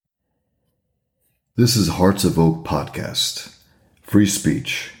This is Hearts of Oak podcast. Free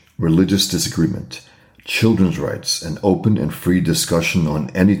speech, religious disagreement, children's rights, and open and free discussion on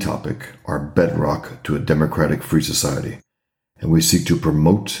any topic are bedrock to a democratic free society, and we seek to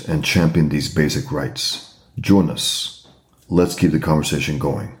promote and champion these basic rights. Join us. Let's keep the conversation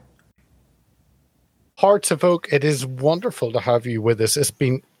going. Hearts of Oak, it is wonderful to have you with us. It's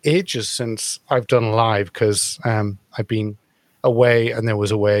been ages since I've done live because I've been away and then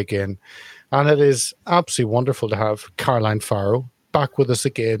was away again. And it is absolutely wonderful to have Caroline Farrow back with us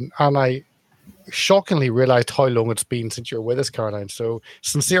again. And I shockingly realized how long it's been since you're with us, Caroline. So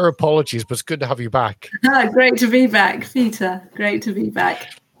sincere apologies, but it's good to have you back. Great to be back, Peter. Great to be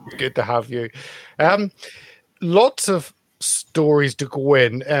back. Good to have you. Lots of stories to go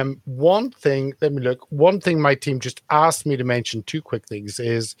in. One thing my team just asked me to mention, two quick things,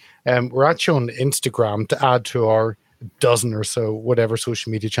 is we're actually on Instagram to add to our dozen or so, whatever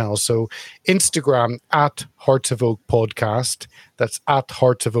social media channels. So Instagram at Hearts of Oak Podcast. That's at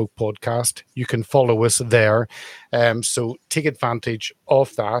Hearts of Oak Podcast. You can follow us there. So take advantage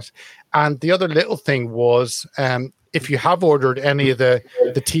of that. And the other little thing was, if you have ordered any of the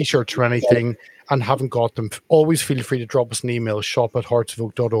t-shirts or anything and haven't got them, always feel free to drop us an email,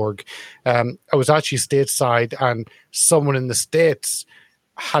 shop@heartsofoak.org. I was actually stateside and someone in the States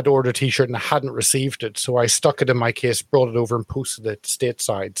had ordered a t-shirt and I hadn't received it. So I stuck it in my case, brought it over and posted it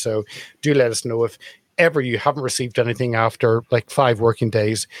stateside. So do let us know if ever you haven't received anything after like 5 working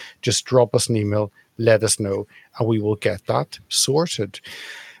days. Just drop us an email, let us know, and we will get that sorted.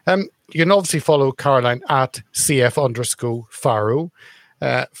 You can obviously follow Caroline at CF_Farrow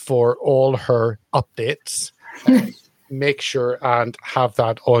for all her updates. Make sure and have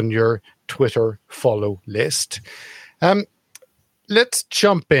that on your Twitter follow list. Let's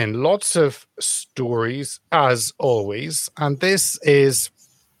jump in. Lots of stories as always, and this is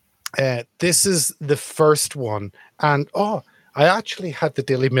the first one. And I actually had the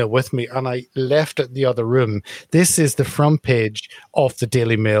Daily Mail with me, and I left it in the other room. This is the front page of the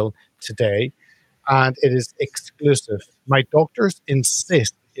Daily Mail today, and it is exclusive. My doctors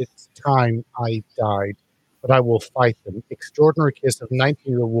insist it's time I died, but I will fight them. Extraordinary case of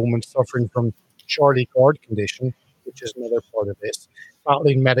 19-year-old woman suffering from Charlie Gard condition, which is another part of this,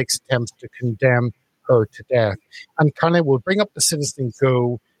 battling medics' attempts to condemn her to death. And kind of will bring up the Citizen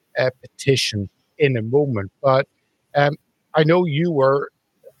Go petition in a moment. But I know you were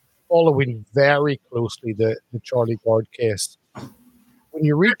following very closely the Charlie Gard case. When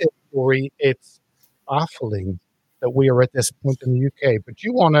you read this story, it's baffling that we are at this point in the UK. But do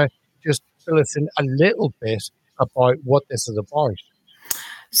you want to just fill us in a little bit about what this is about?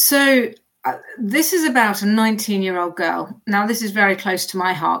 So this is about a 19-year-old girl. Now, this is very close to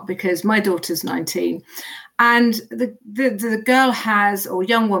my heart because my daughter's 19. And the girl has, or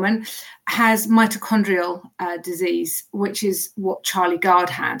young woman, has mitochondrial disease, which is what Charlie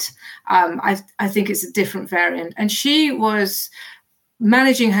Gard had. I think it's a different variant. And she was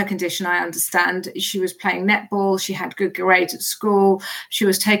managing her condition, I understand. She was playing netball. She had good grades at school. She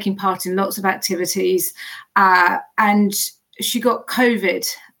was taking part in lots of activities. And she got COVID,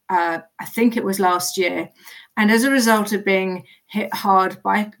 I think it was last year. And as a result of being hit hard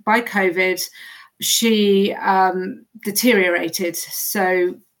by COVID, she deteriorated.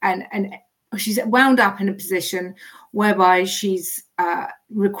 So, and she's wound up in a position whereby she's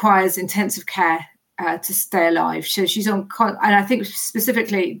requires intensive care to stay alive. So she's on, and I think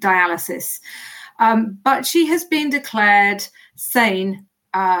specifically dialysis. But she has been declared sane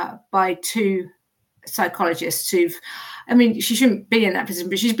by 2 psychologists she shouldn't be in that position,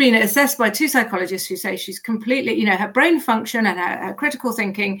 but she's been assessed by 2 psychologists who say she's completely, her brain function and her critical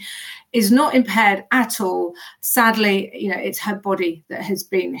thinking is not impaired at all. Sadly, it's her body that has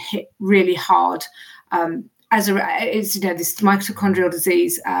been hit really hard. This mitochondrial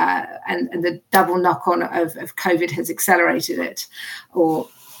disease and the double knock-on of COVID has accelerated it.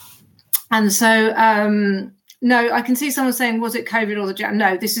 No, I can see someone saying, was it COVID or the jab?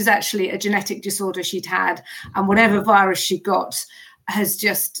 No, this is actually a genetic disorder she'd had, and whatever virus she got has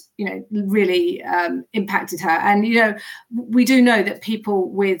just, really impacted her. And, we do know that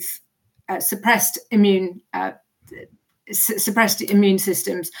people with suppressed immune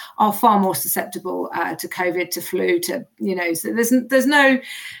systems are far more susceptible to COVID, to flu, to, so there's no,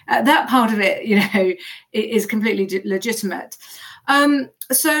 that part of it, is completely legitimate.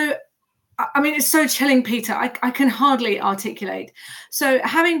 It's so chilling, Peter. I can hardly articulate. So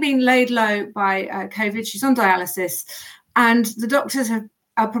having been laid low by COVID, she's on dialysis, and the doctors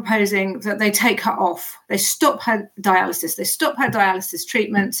are proposing that they take her off. They stop her dialysis. They stop her dialysis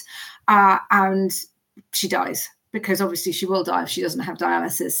treatment, and she dies. because obviously she will die if she doesn't have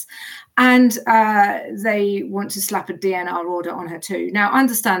dialysis. And they want to slap a DNR order on her too. Now,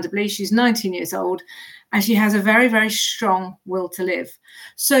 understandably, she's 19 years old and she has a very, very strong will to live.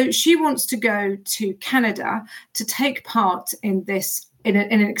 So she wants to go to Canada to take part in this, in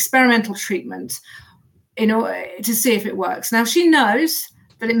an experimental treatment in order to see if it works. Now, she knows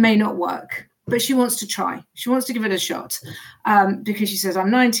that it may not work, but she wants to try. She wants to give it a shot because she says, I'm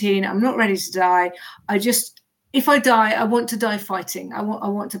 19, I'm not ready to die. If I die, I want to die fighting. I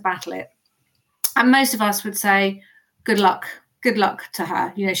want to battle it. And most of us would say, good luck to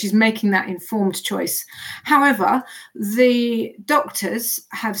her. You know, she's making that informed choice. However, the doctors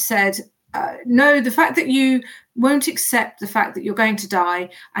have said, no, the fact that you won't accept the fact that you're going to die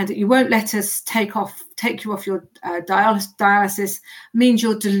and that you won't let us take you off your dialysis means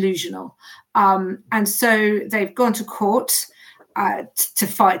you're delusional. And so they've gone to court to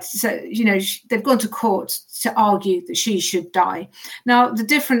fight. So, you know, they've gone to court to argue that she should die. Now, the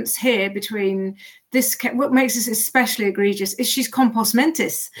difference here between this, what makes this especially egregious, is she's compos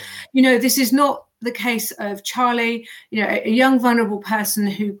mentis. You know, this is not the case of Charlie, you know, a young vulnerable person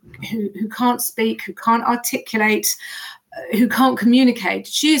who can't speak, who can't articulate, who can't communicate.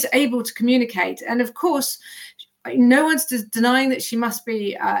 She is able to communicate. And of course, no one's denying that she must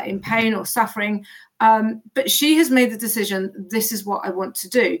be in pain or suffering. But she has made the decision, this is what I want to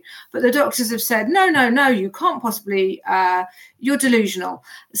do. But the doctors have said, no, you can't possibly, you're delusional.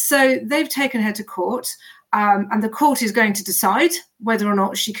 So they've taken her to court. And the court is going to decide whether or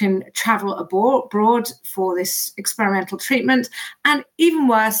not she can travel abroad for this experimental treatment. And even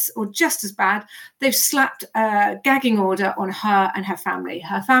worse, or just as bad, they've slapped a gagging order on her and her family.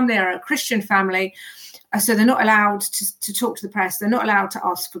 Her family are a Christian family, so they're not allowed to talk to the press. They're not allowed to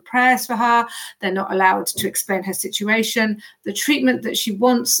ask for prayers for her. They're not allowed to explain her situation. The treatment that she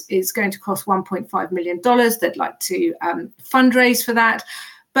wants is going to cost $1.5 million. They'd like to fundraise for that.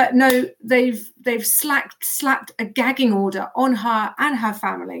 But no, they've slapped a gagging order on her and her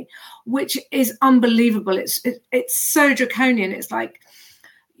family, which is unbelievable. It's so draconian. It's like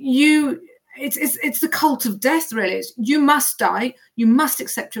it's the cult of death, really. It's, you must die, you must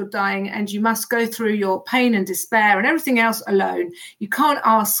accept you're dying, and you must go through your pain and despair and everything else alone. You can't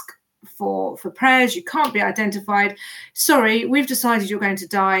ask for prayers, you can't be identified. Sorry, we've decided you're going to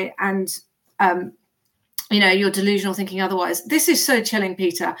die, and you know, you're delusional thinking otherwise. This is so chilling,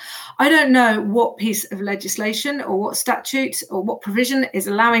 Peter. I don't know what piece of legislation or what statute or what provision is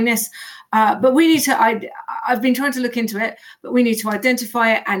allowing this, but we need to, I've been trying to look into it, but we need to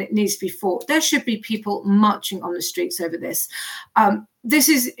identify it and it needs to be fought. There should be people marching on the streets over this.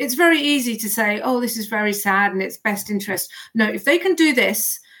 It's very easy to say, oh, this is very sad and it's best interest. No, if they can do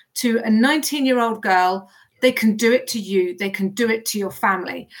this to a 19-year-old girl, they can do it to you. They can do it to your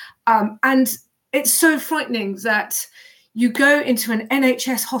family. And it's so frightening that you go into an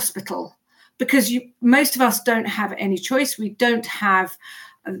NHS hospital because most of us don't have any choice. We don't have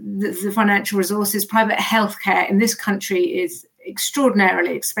the financial resources. Private healthcare in this country is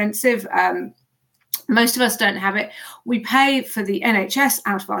extraordinarily expensive. Most of us don't have it. We pay for the NHS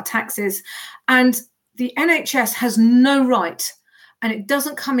out of our taxes, and the NHS has no right, and it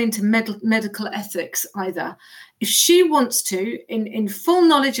doesn't come into medical ethics either. If she wants to, in full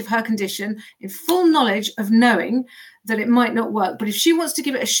knowledge of her condition, in full knowledge of knowing that it might not work, but if she wants to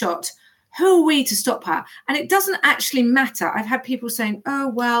give it a shot, who are we to stop her? And it doesn't actually matter. I've had people saying, oh,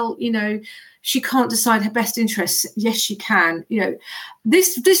 well, you know, she can't decide her best interests. Yes, she can. You know,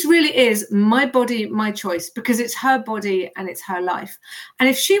 this really is my body, my choice, because it's her body and it's her life. And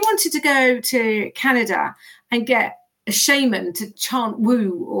if she wanted to go to Canada and get a shaman to chant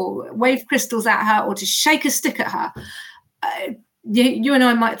woo or wave crystals at her or to shake a stick at her, you and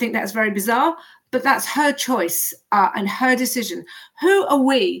I might think that's very bizarre, but that's her choice and her decision. Who are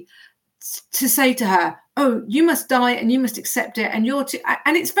we to say to her, oh, you must die and you must accept it, and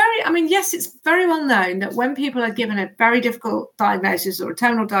and it's very, I mean, yes, it's very well known that when people are given a very difficult diagnosis or a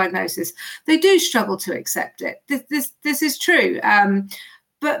terminal diagnosis, they do struggle to accept it. This is true.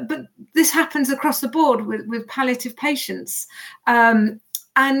 But this happens across the board with palliative patients. And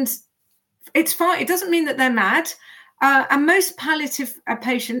it's fine. It doesn't mean that they're mad. And most palliative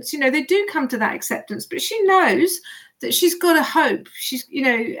patients, you know, they do come to that acceptance, but she knows that she's got a hope. She's, you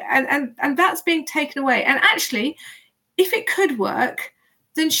know, and that's being taken away. And actually, if it could work,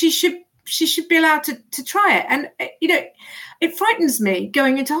 then she should be allowed to try it. And, you know, it frightens me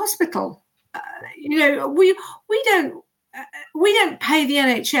going into hospital. You know, we don't pay the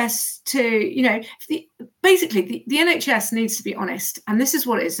NHS to, you know, basically the NHS needs to be honest. And this is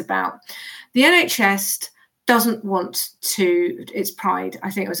what it's about. The NHS doesn't want to, it's pride.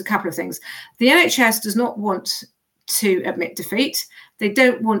 I think it was a couple of things. The NHS does not want to admit defeat. They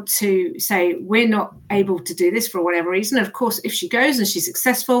don't want to say, we're not able to do this for whatever reason. And of course, if she goes and she's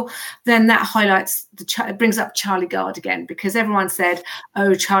successful, then that highlights it brings up Charlie Gard again, because everyone said,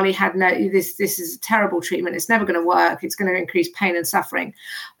 oh, Charlie had this is a terrible treatment. It's never going to work. It's going to increase pain and suffering.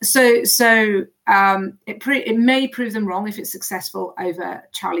 So it may prove them wrong if it's successful over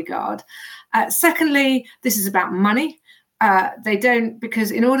Charlie Gard. Secondly, this is about money. They don't, because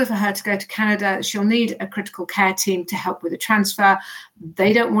in order for her to go to Canada, she'll need a critical care team to help with the transfer.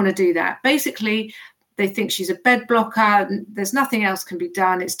 They don't want to do that. Basically, they think she's a bed blocker. There's nothing else can be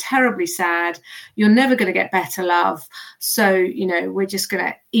done. It's terribly sad. You're never going to get better, love. So, we're just going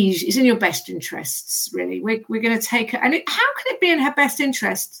to ease. It's in your best interests, really. We're going to take her. And how can it be in her best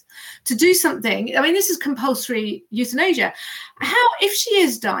interests to do something? I mean, this is compulsory euthanasia. If she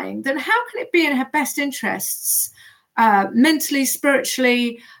is dying, then how can it be in her best interests, mentally,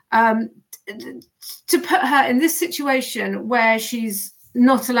 spiritually, to put her in this situation where she's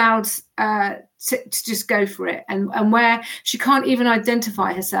not allowed to just go for it, and where she can't even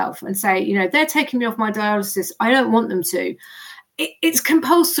identify herself and say, they're taking me off my dialysis, I don't want them to. It's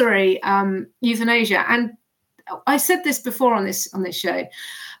compulsory euthanasia. And I said this before on this show,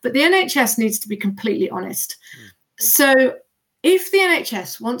 but the NHS needs to be completely honest. So if the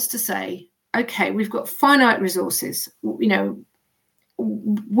NHS wants to say, okay, we've got finite resources, we have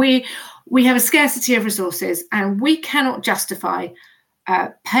a scarcity of resources, and we cannot justify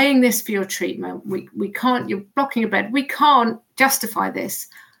paying this for your treatment. We can't, you're blocking a bed. We can't justify this.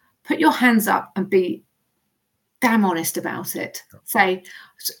 Put your hands up and be damn honest about it. Say,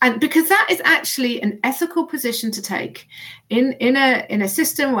 and because that is actually an ethical position to take in a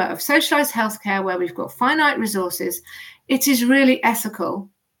system of socialized healthcare where we've got finite resources. It is really ethical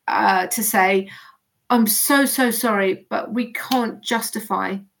to say, I'm so sorry, but we can't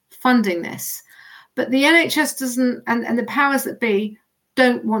justify funding this. But the NHS doesn't, and the powers that be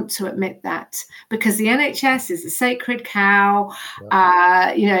don't want to admit that, because the NHS is the sacred cow.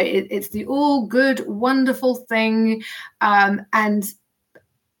 It's the all good, wonderful thing. And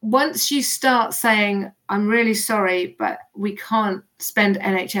once you start saying, I'm really sorry, but we can't spend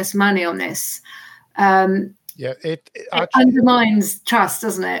NHS money on this, it actually undermines trust,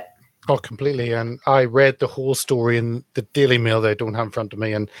 doesn't it? Oh, completely. And I read the whole story in the Daily Mail that I don't have in front of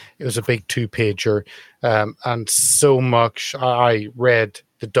me, and it was a big 2-pager. And so much, I read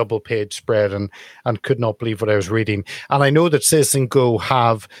the double-page spread and could not believe what I was reading. And I know that Citizen Go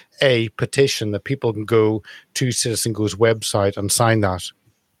have a petition that people can go to Citizen Go's website and sign that.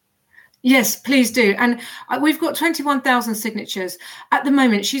 Yes, please do. And we've got 21,000 signatures. At the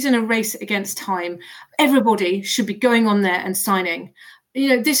moment, she's in a race against time. Everybody should be going on there and signing.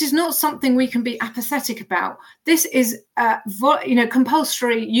 This is not something we can be apathetic about. This is,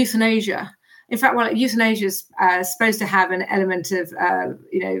 compulsory euthanasia. In fact, euthanasia is supposed to have an element of,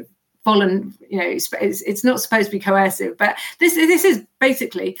 it's not supposed to be coercive, but this is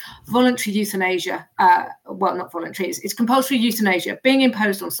basically voluntary euthanasia. Not voluntary. It's compulsory euthanasia being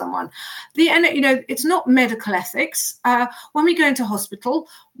imposed on someone. It's not medical ethics. When we go into hospital,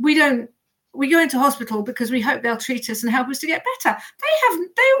 we go into hospital because we hope they'll treat us and help us to get better.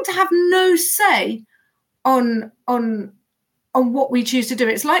 They ought to have no say on what we choose to do.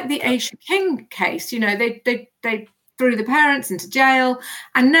 It's like the Aisha King case. They threw the parents into jail,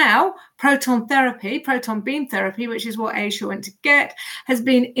 and now proton beam therapy, which is what Aisha went to get, has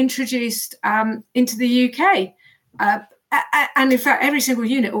been introduced into the UK. And in fact, every single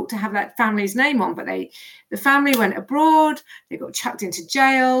unit ought to have that family's name on, but the family went abroad. They got chucked into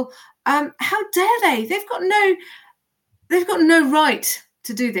jail. How dare they? They've got no right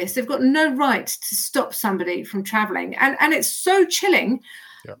to do this. They've got no right to stop somebody from traveling. And it's so chilling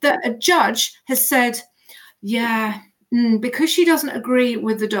that a judge has said, because she doesn't agree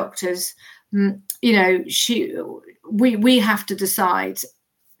with the doctors, we have to decide.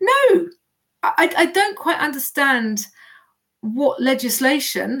 No, I don't quite understand what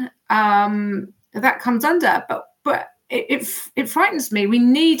legislation that comes under, but it frightens me. We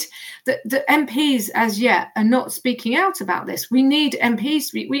need the MPs as yet are not speaking out about this. We need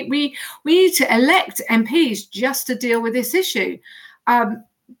MPs. We need to elect MPs just to deal with this issue,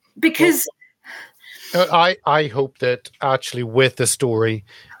 because I hope that actually with the story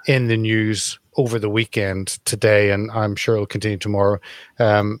in the news over the weekend today, and I'm sure it'll continue tomorrow,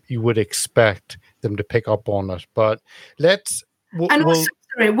 you would expect them to pick up on it. But let's.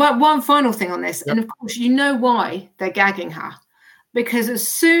 Sorry, one final thing on this. Yep. And of course, why they're gagging her. Because as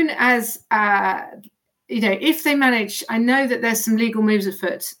soon as, if they manage, I know that there's some legal moves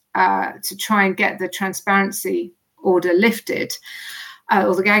afoot to try and get the transparency order lifted,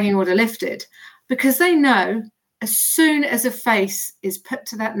 or the gagging order lifted, because they know as soon as a face is put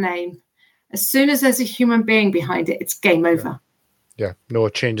to that name, as soon as there's a human being behind it, it's game over. Yeah, no,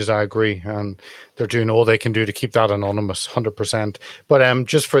 it changes. I agree. And they're doing all they can do to keep that anonymous, 100%. But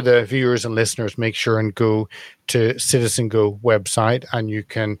just for the viewers and listeners, make sure and go to Citizen Go website and you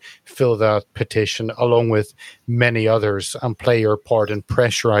can fill that petition along with many others and play your part in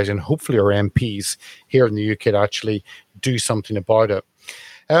pressurizing, hopefully, our MPs here in the UK to actually do something about it.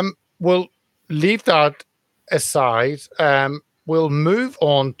 We'll leave that aside. We'll move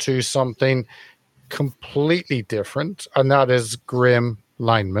on to something completely different, and that is Graham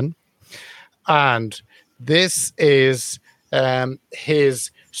Lineman. And this is his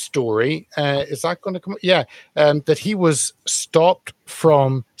story. Is that going to come? Yeah, that he was stopped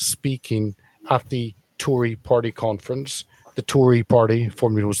from speaking at the Tory party conference. The Tory party,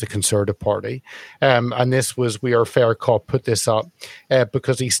 formerly was the Conservative Party. And this was, We Are Fair Cop put this up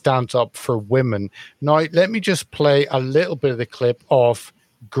because he stands up for women. Now, let me just play a little bit of the clip of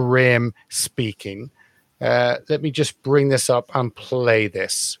Graham speaking. Let me just bring this up and play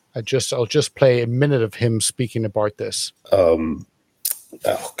this. I'll just play a minute of him speaking about this. Oh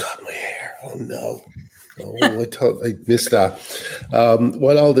God, my hair! Oh no! Oh, I thought I missed that.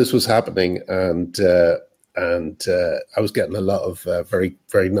 While all this was happening, and I was getting a lot of very,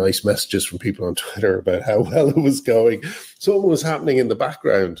 very nice messages from people on Twitter about how well it was going. Something was happening in the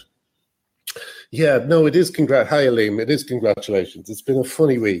background. Yeah, no, it is. Hi, Aleem. It is congratulations. It's been a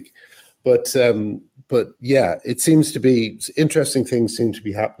funny week, but yeah, it seems to be interesting things seem to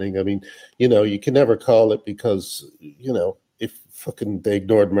be happening. I mean, you can never call it because, if fucking they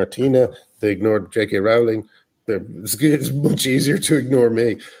ignored Martina, they ignored J.K. Rowling, it's much easier to ignore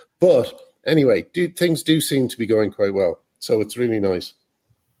me. But anyway, things do seem to be going quite well. So it's really nice.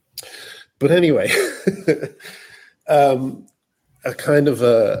 But anyway, a kind of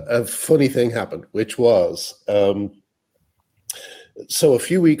a funny thing happened, which was, so a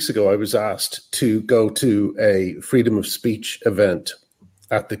few weeks ago, I was asked to go to a freedom of speech event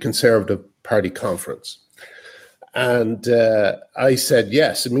at the Conservative Party conference. And I said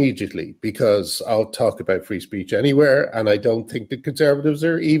yes immediately because I'll talk about free speech anywhere. And I don't think the Conservatives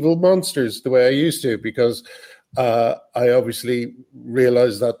are evil monsters the way I used to, because I obviously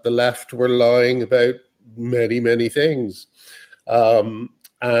realized that the left were lying about many, many things.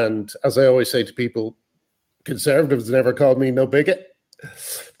 And as I always say to people, Conservatives never called me no bigot.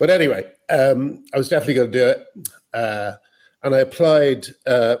 But anyway, I was definitely going to do it. And I applied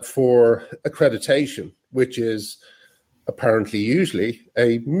for accreditation, which is apparently usually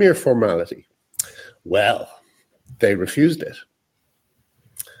a mere formality. Well, they refused it.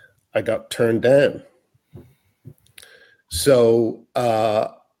 I got turned down. So,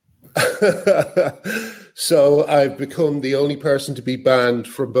 so I've become the only person to be banned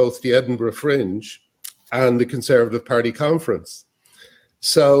from both the Edinburgh Fringe and the Conservative Party conference.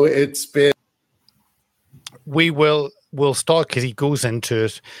 So it's been. We'll start because he goes into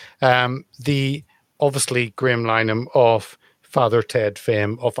it. The obviously Graham Lineman of Father Ted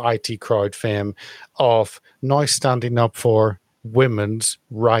fame, of IT Crowd fame, of now standing up for women's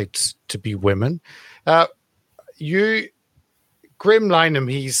rights to be women. Graham Lineman,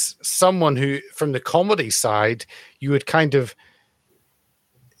 he's someone who, from the comedy side, you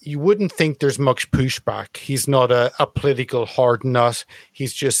wouldn't think there's much pushback. He's not a political hard nut.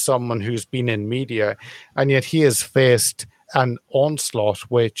 He's just someone who's been in media. And yet he has faced an onslaught,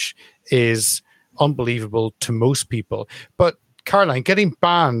 which is unbelievable to most people. But Caroline, getting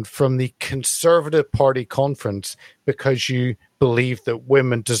banned from the Conservative Party conference because you believe that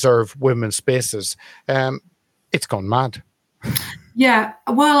women deserve women's spaces, it's gone mad. Yeah,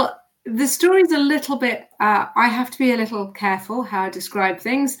 well, the story's a little bit, I have to be a little careful how I describe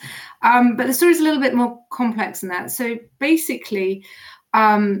things, but the story's a little bit more complex than that. So basically,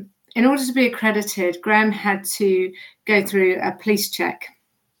 in order to be accredited, Graham had to go through a police check.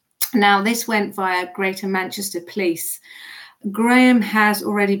 Now, this went via Greater Manchester Police. Graham has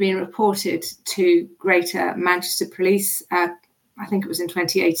already been reported to Greater Manchester Police, I think it was in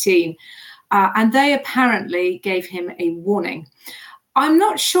 2018, and they apparently gave him a warning. I'm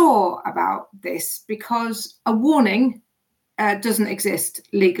not sure about this because a warning doesn't exist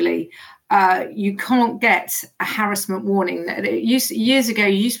legally. You can't get a harassment warning. Years ago,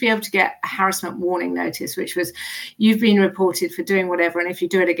 you used to be able to get a harassment warning notice, which was you've been reported for doing whatever, and if you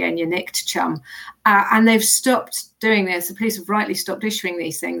do it again, you're nicked, chum. And they've stopped doing this. The police have rightly stopped issuing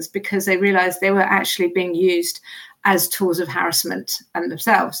these things because they realised they were actually being used as tools of harassment and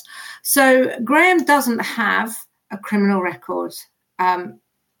themselves. So Graham doesn't have a criminal record.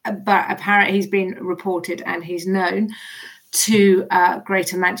 But apparently he's been reported and he's known. to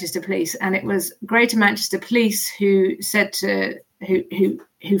Greater Manchester Police, and it was Greater Manchester Police who said to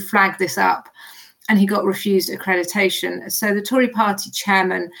who flagged this up, and he got refused accreditation. So the Tory party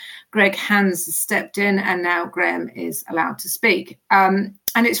chairman, Greg Hands, stepped in, and now Graham is allowed to speak. And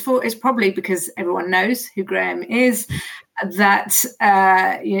it's probably because everyone knows who Graham is, that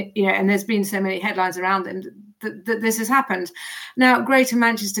and there's been so many headlines around him that this has happened. Now, Greater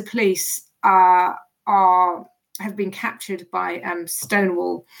Manchester Police have been captured by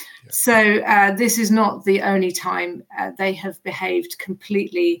Stonewall. Yeah. So this is not the only time they have behaved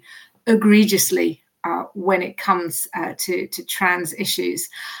completely egregiously when it comes to trans issues.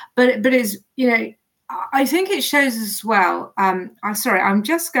 But it's, I think it shows as well. I'm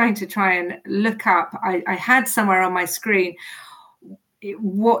just going to try and look up. I had somewhere on my screen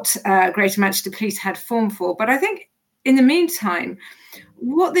what Greater Manchester Police had formed for. But I think in the meantime,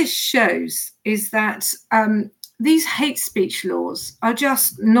 what this shows is that these hate speech laws are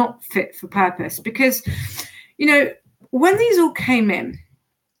just not fit for purpose, because, when these all came in,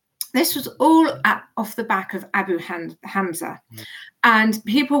 this was all off the back of Abu Hamza. And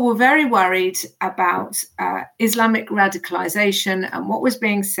people were very worried about Islamic radicalization and what was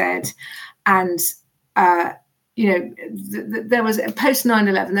being said. And, there was post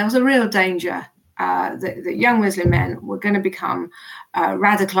 9/11, there was a real danger that young Muslim men were going to become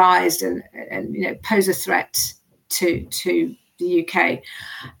radicalized and pose a threat to the UK.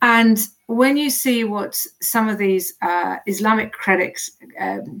 And when you see what some of these Islamic clerics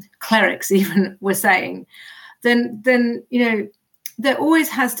even were saying, then there always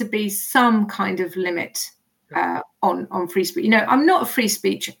has to be some kind of limit on free speech. I'm not a free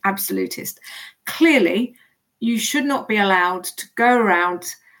speech absolutist. Clearly, you should not be allowed to go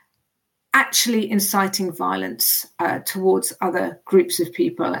around actually inciting violence towards other groups of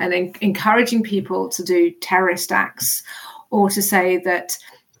people and encouraging people to do terrorist acts, or to say that,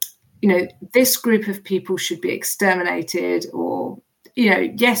 this group of people should be exterminated, or,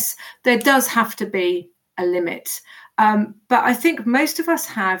 yes, there does have to be a limit. But I think most of us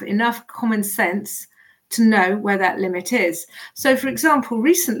have enough common sense to know where that limit is. So, for example,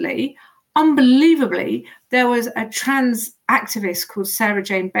 recently, unbelievably, there was a trans activist called Sarah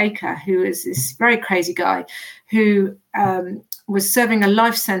Jane Baker, who is this very crazy guy who was serving a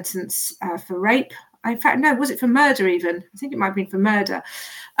life sentence for rape. In fact, no, was it for murder even? I think it might have been for murder.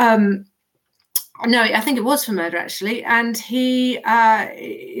 No, I think it was for murder, actually. And he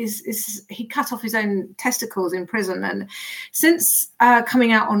he cut off his own testicles in prison. And since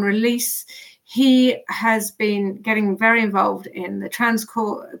coming out on release, he has been getting very involved in the trans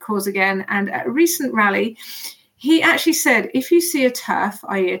cause again. And at a recent rally, he actually said, if you see a TERF,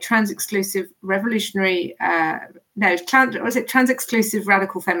 i.e. a trans-exclusive revolutionary, trans-exclusive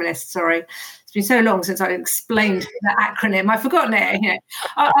radical feminist, sorry. It's been so long since I explained that acronym. I've forgotten it.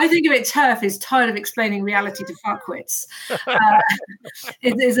 I think of it, TERF is tired of explaining reality to fuckwits.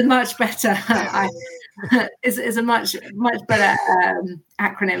 It is a much better, is a much better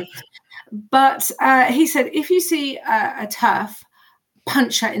acronym. But he said, if you see a TERF,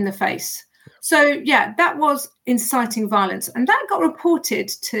 punch her in the face. So, yeah, that was inciting violence. And that got reported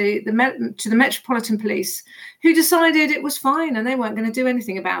to the Metropolitan Police, who decided it was fine and they weren't going to do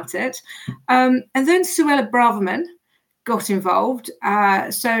anything about it. And then Suella Braverman got involved.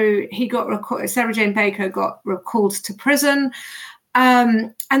 So he got Sarah Jane Baker got recalled to prison.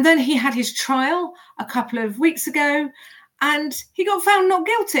 And then he had his trial a couple of weeks ago and he got found not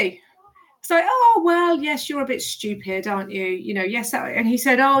guilty. So, oh, well, yes, you're a bit stupid, aren't you? Yes. And he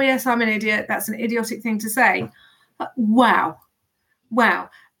said, oh, yes, I'm an idiot. That's an idiotic thing to say. Wow.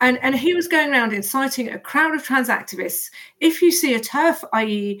 And he was going around inciting a crowd of trans activists. If you see a TERF,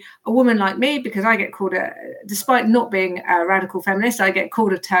 i.e. a woman like me, because I get called despite not being a radical feminist, I get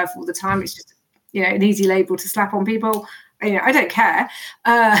called a TERF all the time. It's just, an easy label to slap on people. I don't care.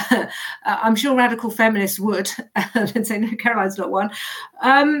 I'm sure radical feminists would and say, no, Caroline's not one.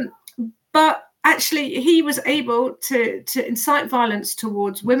 But actually, he was able to incite violence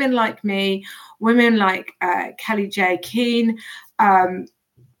towards women like me, women like Kelly J. Keane, women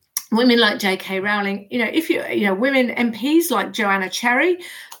like J.K. Rowling. Women MPs like Joanna Cherry,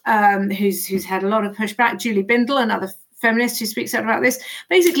 who's had a lot of pushback. Julie Bindel, another feminist who speaks out about this.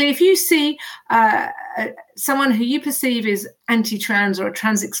 Basically, if you see someone who you perceive is anti-trans or a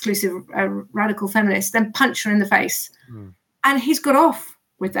trans-exclusive radical feminist, then punch her in the face. And he's got off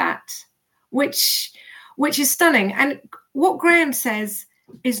with that. Which is stunning. And what Graham says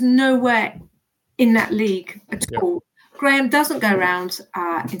is nowhere in that league at all. Graham doesn't go around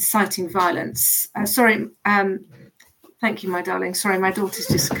inciting violence. Thank you, my darling. Sorry, my daughter's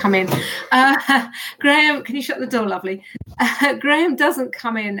just come in. Graham, can you shut the door, lovely? Graham doesn't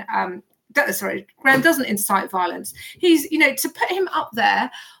come in. Graham doesn't incite violence. He's, to put him up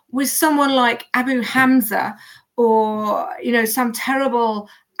there with someone like Abu Hamza or, some terrible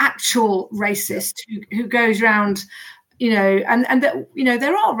actual racist who goes around, and that,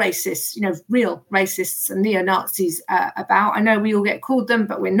 there are racists, real racists and neo-Nazis about. I know we all get called them,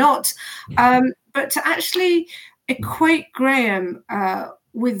 but we're not. But to actually equate Graham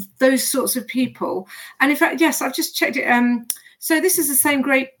with those sorts of people, and in fact, yes, I've just checked it. So this is the same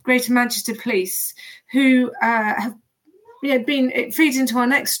Greater Manchester Police who have been. It feeds into our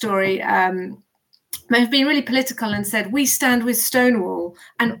next story. They've been really political and said, we stand with Stonewall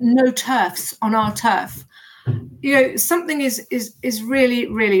and no turfs on our turf. Something is really,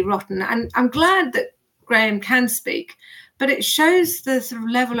 really rotten. And I'm glad that Graham can speak, but it shows the sort of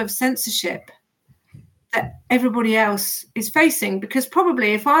level of censorship that everybody else is facing. Because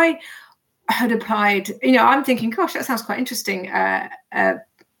probably if I had applied, I'm thinking, gosh, that sounds quite interesting, a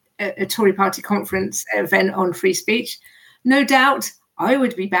Tory party conference event on free speech. No doubt I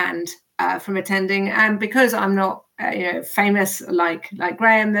would be banned from attending, and because I'm not famous like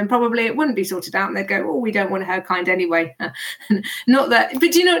Graham, then probably it wouldn't be sorted out, and they'd go, oh, we don't want her kind anyway. Not that,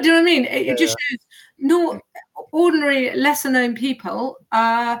 but do you know what I mean? It just shows not ordinary, lesser known people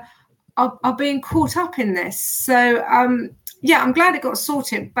are being caught up in this. So I'm glad it got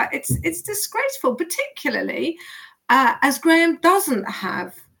sorted, but it's disgraceful, particularly as Graham doesn't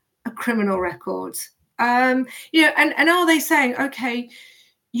have a criminal record. And are they saying, okay,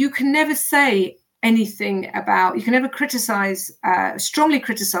 you can never say anything about, you can never strongly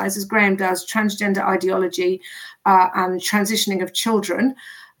criticize, as Graham does, transgender ideology and transitioning of children,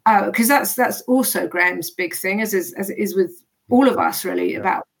 because that's also Graham's big thing, as it is with all of us, really,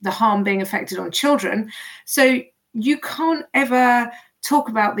 about the harm being affected on children. So you can't ever talk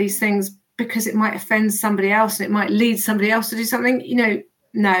about these things because it might offend somebody else and it might lead somebody else to do something.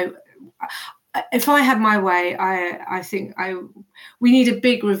 No. If I had my way, I think we need a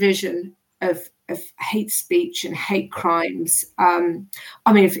big revision of hate speech and hate crimes.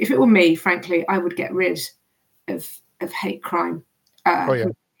 If it were me, frankly, I would get rid of hate crime.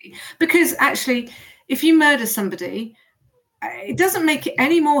 Because actually, if you murder somebody, it doesn't make it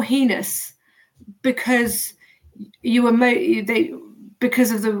any more heinous because you were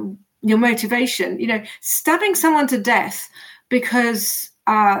because of your motivation. Stabbing someone to death because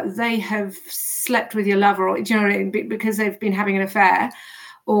they have slept with your lover, or because they've been having an affair,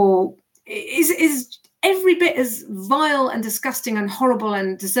 or is every bit as vile and disgusting and horrible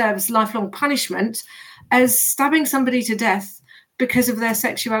and deserves lifelong punishment as stabbing somebody to death because of their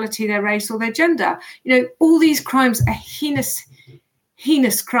sexuality, their race, or their gender. All these crimes are heinous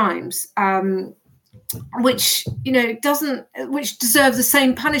crimes, which deserve the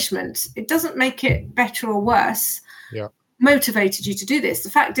same punishment. It doesn't make it better or worse. Yeah. Motivated you to do this. The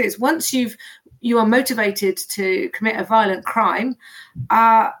fact is, once you are motivated to commit a violent crime,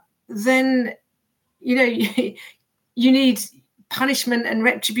 then you need punishment and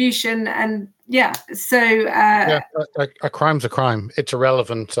retribution, and a crime's a crime. It's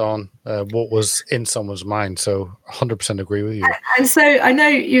irrelevant on what was in someone's mind. So 100% agree with you. And so I know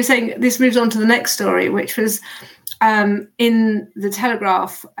you're saying this moves on to the next story, which was in the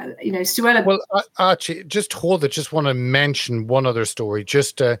Telegraph, Suella. Well, actually, just hold it. Just want to mention one other story,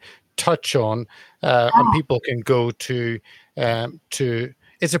 just to touch on, and people can go to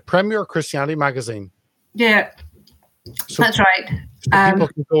it's a Premier Christianity magazine. Yeah, so that's right. So people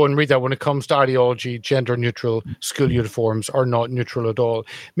can go and read that when it comes to ideology. Gender neutral school uniforms are not neutral at all.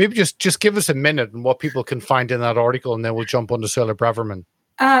 Maybe just give us a minute and what people can find in that article, and then we'll jump on to Suella Braverman.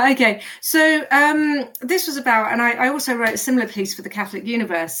 Okay, so this was about, and I also wrote a similar piece for the Catholic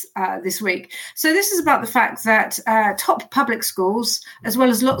Universe this week. So this is about the fact that top public schools, as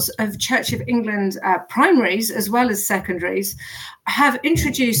well as lots of Church of England primaries, as well as secondaries, have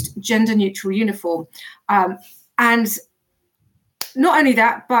introduced gender-neutral uniform. And not only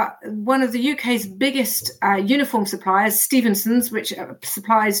that, but one of the UK's biggest uniform suppliers, Stevenson's, which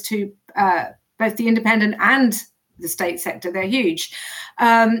supplies to both the independent and the state sector, they're huge,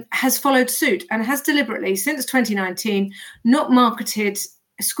 has followed suit and has deliberately, since 2019, not marketed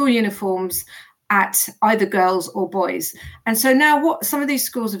school uniforms at either girls or boys. And so now what some of these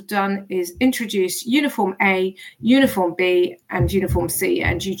schools have done is introduce uniform A, uniform B, and uniform C,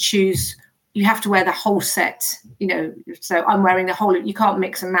 and you have to wear the whole set, so I'm wearing the whole, you can't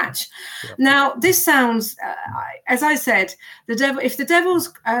mix and match. Yeah. Now, this sounds, as I said, if the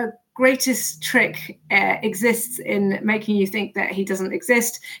devil's greatest trick exists in making you think that he doesn't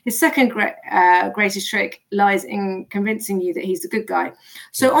exist. His second greatest trick lies in convincing you that he's the good guy.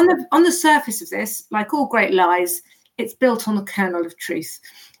 So on the surface of this, like all great lies, it's built on the kernel of truth,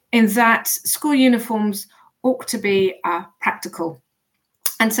 in that school uniforms ought to be practical.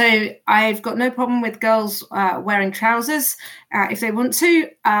 And so I've got no problem with girls wearing trousers if they want to,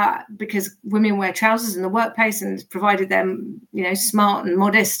 because women wear trousers in the workplace, and provided them, smart and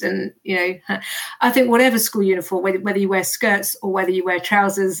modest. And, I think whatever school uniform, whether you wear skirts or whether you wear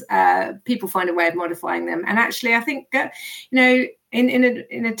trousers, people find a way of modifying them. And actually, I think,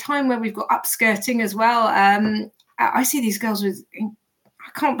 in a time where we've got upskirting as well, I see these girls with,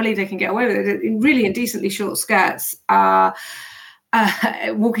 I can't believe they can get away with it, really indecently short skirts,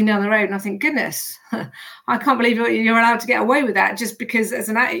 walking down the road, and I think, goodness, I can't believe you're allowed to get away with that just because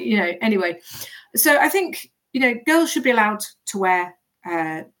anyway. So I think, girls should be allowed to wear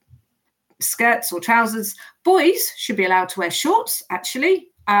skirts or trousers. Boys should be allowed to wear shorts, actually.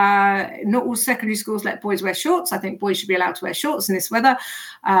 Not all secondary schools let boys wear shorts. I think boys should be allowed to wear shorts in this weather.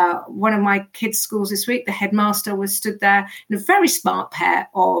 One of my kids' schools this week, the headmaster was stood there in a very smart pair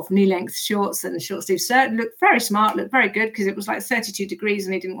of knee-length shorts and a short-sleeve shirt. Looked very smart, looked very good, because it was like 32 degrees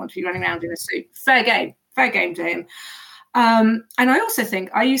and he didn't want to be running around in a suit. Fair game to him. And I also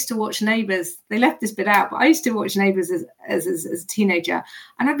think, I used to watch Neighbours. They left this bit out, but I used to watch Neighbours as a teenager,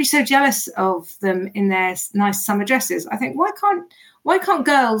 and I'd be so jealous of them in their nice summer dresses. I think, why can't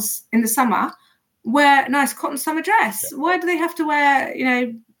girls in the summer wear a nice cotton summer dress? Yeah. Why do they have to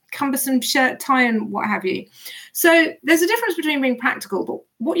wear, cumbersome shirt, tie, and what have you? So there's a difference between being practical, but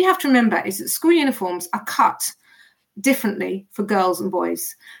what you have to remember is that school uniforms are cut differently for girls and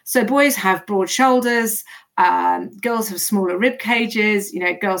boys. So boys have broad shoulders, girls have smaller rib cages,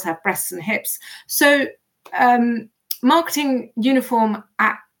 girls have breasts and hips. So marketing uniform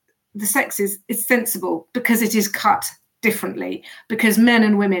at the sexes is sensible because it is cut differently, because men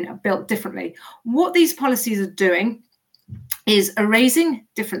and women are built differently. What these policies are doing is erasing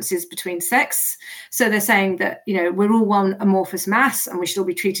differences between sex. So they're saying that, we're all one amorphous mass and we should all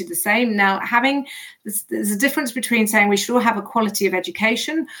be treated the same. Now, there's a difference between saying we should all have a quality of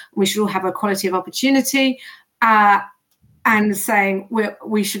education, we should all have a quality of opportunity, and saying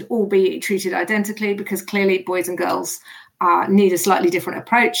we should all be treated identically, because clearly boys and girls need a slightly different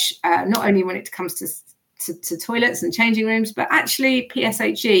approach, not only when it comes to toilets and changing rooms, but actually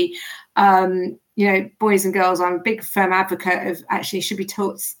PSHE, boys and girls, I'm a big firm advocate of actually should be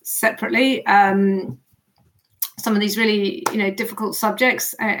taught separately. Some of these really, difficult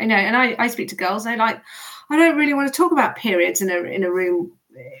subjects, and I speak to girls, they're like, I don't really want to talk about periods in a room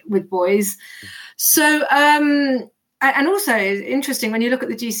with boys. So, and also it's interesting when you look at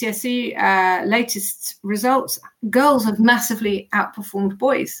the GCSE latest results, girls have massively outperformed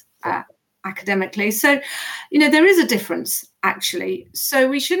boys academically. So, there is a difference actually. So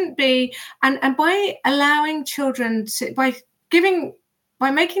we shouldn't be, and by allowing children to, by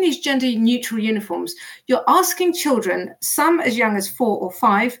making these gender neutral uniforms, you're asking children, some as young as 4 or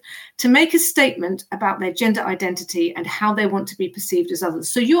 5, to make a statement about their gender identity and how they want to be perceived as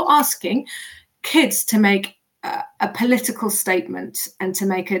others. So you're asking kids to make a political statement and to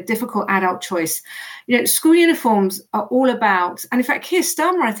make a difficult adult choice. School uniforms are all about, and in fact, Keir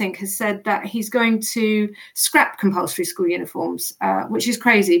Starmer, I think, has said that he's going to scrap compulsory school uniforms, which is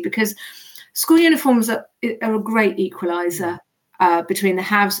crazy, because school uniforms are a great equalizer between the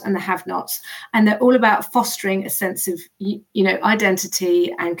haves and the have-nots, and they're all about fostering a sense of,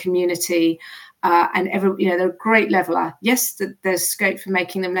 identity and community. And they're a great leveler. Yes, there's scope for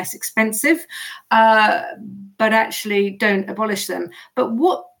making them less expensive, but actually don't abolish them. But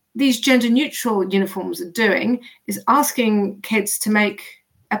what these gender neutral uniforms are doing is asking kids to make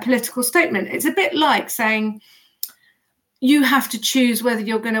a political statement. It's a bit like saying you have to choose whether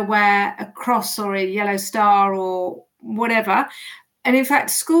you're going to wear a cross or a yellow star or whatever. And in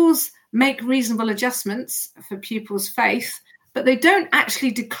fact, schools make reasonable adjustments for pupils' faith, but they don't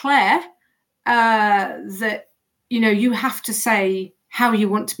actually declare that you have to say how you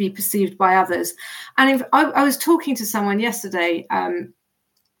want to be perceived by others. And if I was talking to someone yesterday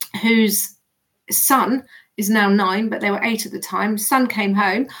whose son is now 9, but they were 8 at the time. Son came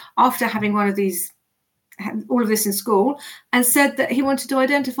home after having all of this in school, and said that he wanted to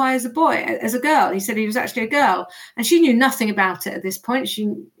identify as a girl. He said he was actually a girl, and she knew nothing about it at this point.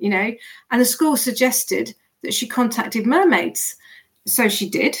 And the school suggested that she contacted mermaids, so she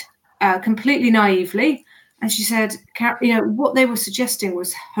did. Completely naively, and she said, what they were suggesting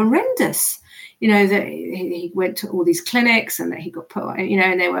was horrendous. That he went to all these clinics and that he got put,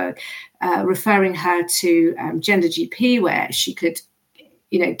 and they were referring her to Gender GP, where she could,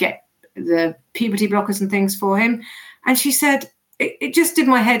 get the puberty blockers and things for him. And she said it just did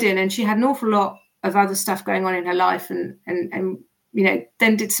my head in. And she had an awful lot of other stuff going on in her life, and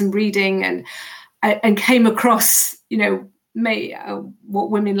then did some reading and came across me,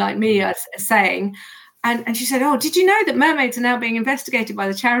 what women like me are saying. And she said, "Oh, did you know that mermaids are now being investigated by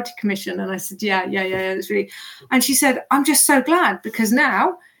the Charity Commission?" And I said, yeah, that's really. And she said, "I'm just so glad, because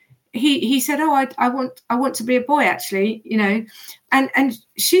now he said, oh, I want to be a boy, actually, and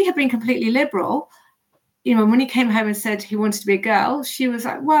she had been completely liberal. When he came home and said he wanted to be a girl, she was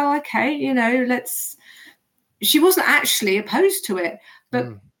like, well, okay, let's." She wasn't actually opposed to it, but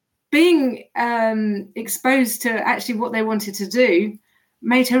being exposed to actually what they wanted to do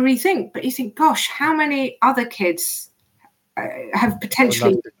made her rethink. But you think, gosh, how many other kids have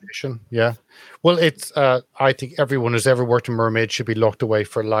potentially... Yeah. Well, it's I think everyone who's ever worked in mermaid should be locked away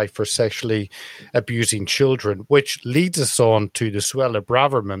for life for sexually abusing children, which leads us on to the Suella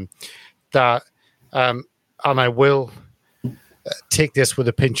Braverman that, and I will take this with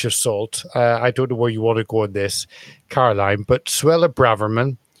a pinch of salt. I don't know where you want to go in this, Caroline, but Suella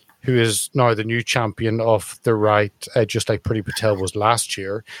Braverman, who is now the new champion of the right, just like Priti Patel was last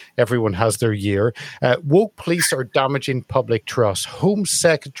year. Everyone has their year. Woke police are damaging public trust. Home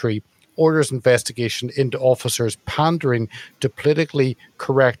Secretary orders investigation into officers pandering to politically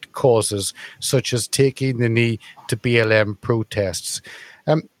correct causes, such as taking the knee to BLM protests.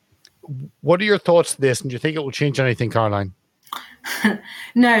 What are your thoughts on this? And do you think it will change anything, Caroline?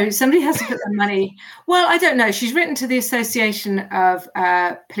 No, somebody has to put their money. Well, I don't know. She's written to the Association of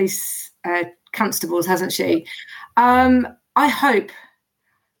Police Constables, hasn't she? I hope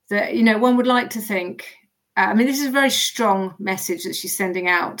that, one would like to think, this is a very strong message that she's sending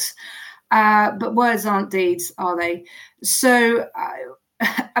out, but words aren't deeds, are they? So,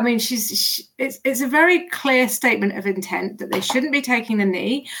 it's a very clear statement of intent that they shouldn't be taking the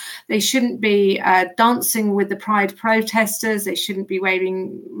knee. They shouldn't be dancing with the Pride protesters. They shouldn't be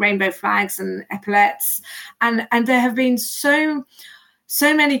waving rainbow flags and epaulets. And there have been so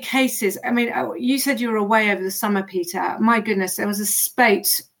many cases. You said you were away over the summer, Peter. My goodness, there was a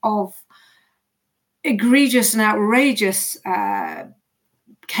spate of egregious and outrageous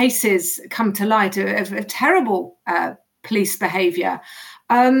cases come to light of terrible police behaviour.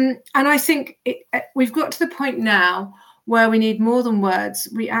 And I think we've got to the point now where we need more than words.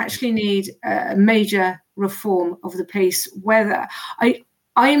 We actually need a major reform of the police. Whether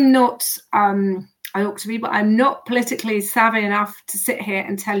I'm not, I ought to be, but I'm not politically savvy enough to sit here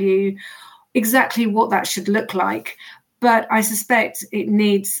and tell you exactly what that should look like. But I suspect it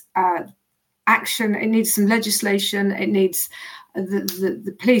needs action. It needs some legislation. It needs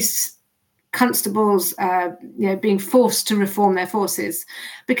the police constables being forced to reform their forces,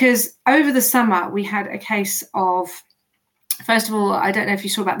 because over the summer we had a case of, first of all, I don't know if you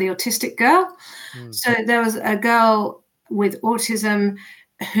saw about the autistic girl. So there was a girl with autism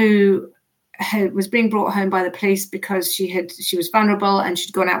who was being brought home by the police because she was vulnerable and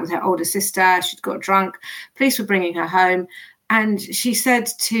she'd gone out with her older sister. She'd got drunk. Police were bringing her home, and she said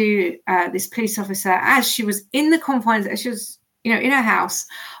to this police officer, as she was in the confines, as she was in her house,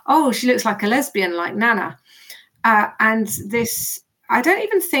 "Oh, she looks like a lesbian, like Nana." And this, I don't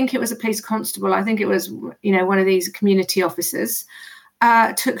even think it was a police constable. I think it was, one of these community officers,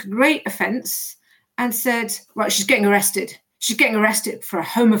 took great offence and said, "Right, she's getting arrested. She's getting arrested for a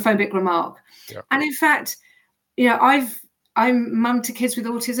homophobic remark." Yeah. And in fact, I'm mum to kids with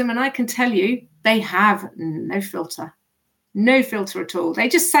autism, and I can tell you they have no filter. No filter at all. They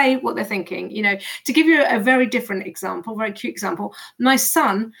just say what they're thinking. To give you a very different example, very cute example, my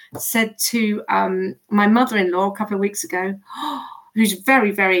son said to my mother-in-law a couple of weeks ago, who's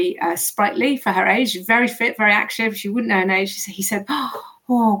very, very sprightly for her age, very fit, very active. She wouldn't know her age. He said,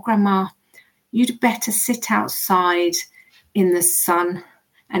 "Oh, Grandma, you'd better sit outside in the sun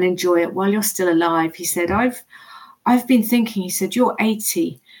and enjoy it while you're still alive." He said, I've been thinking, he said, "You're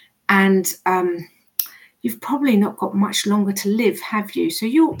 80 and you've probably not got much longer to live, have you? So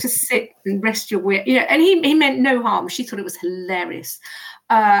you ought to sit and rest your way." And he meant no harm. She thought it was hilarious.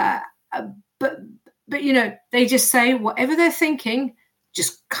 But they just say whatever they're thinking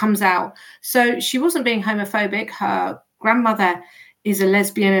just comes out. So she wasn't being homophobic. Her grandmother is a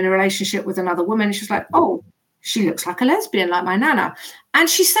lesbian in a relationship with another woman. She was like, "Oh, she looks like a lesbian, like my Nana." And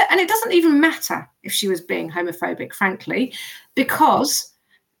she said, and it doesn't even matter if she was being homophobic, frankly, because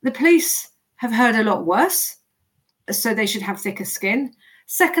the police have heard a lot worse, so they should have thicker skin.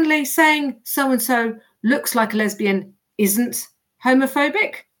 Secondly, saying so-and-so looks like a lesbian isn't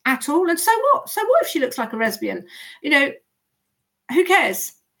homophobic at all. And so what? So what if she looks like a lesbian? Who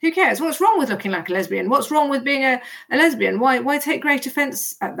cares? Who cares? What's wrong with looking like a lesbian? What's wrong with being a lesbian? Why take great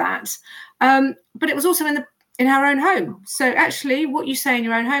offence at that? But it was also in her own home. So actually, what you say in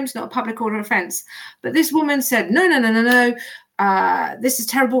your own home is not a public order offence. But this woman said, no. This is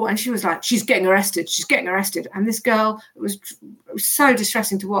terrible. And she was like, she's getting arrested. She's getting arrested. And this girl, it was so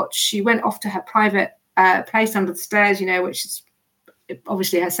distressing to watch. She went off to her private place under the stairs, which is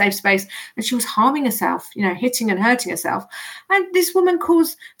obviously her safe space, and she was harming herself, hitting and hurting herself. And this woman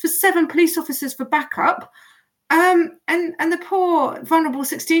calls for 7 police officers for backup. And the poor vulnerable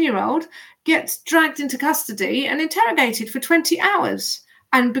 16-year-old gets dragged into custody and interrogated for 20 hours.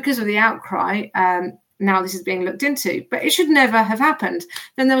 And because of the outcry, now this is being looked into, but it should never have happened.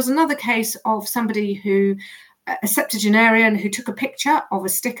 Then there was another case of somebody who, a septuagenarian who took a picture of a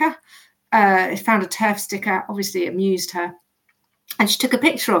sticker, found a TERF sticker, obviously amused her. And she took a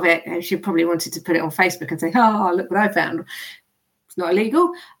picture of it. She probably wanted to put it on Facebook and say, oh, look what I found. It's not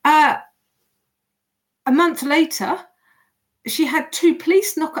illegal. A month later, she had 2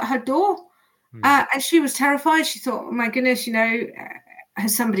 police knock at her door. And she was terrified. She thought, oh, my goodness,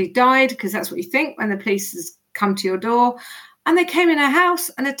 has somebody died? Because that's what you think when the police has come to your door. And they came in her house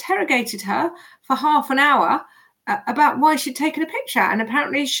and interrogated her for half an hour about why she'd taken a picture. And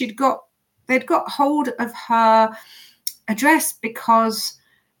apparently they'd got hold of her address because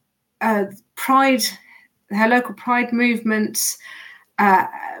her local Pride movement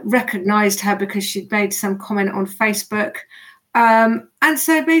recognised her because she'd made some comment on Facebook. And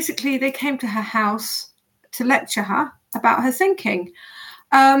so basically they came to her house to lecture her about her thinking.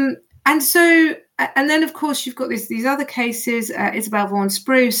 And then, of course, you've got these other cases. Isabel Vaughan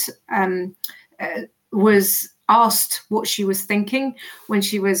Spruce was asked what she was thinking when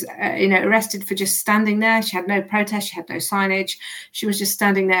she was, arrested for just standing there. She had no protest. She had no signage. She was just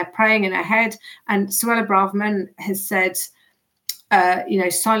standing there praying in her head. And Suella Braverman has said,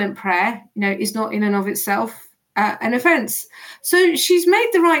 silent prayer, is not in and of itself an offence. So she's made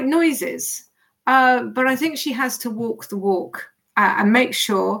the right noises, but I think she has to walk the walk and make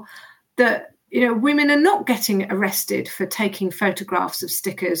sure that women are not getting arrested for taking photographs of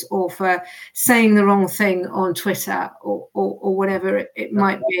stickers or for saying the wrong thing on Twitter or whatever it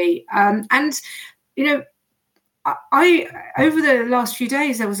might be. I over the last few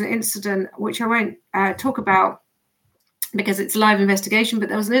days, there was an incident which I won't talk about because it's a live investigation, but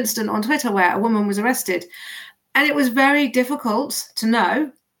there was an incident on Twitter where a woman was arrested, and it was very difficult to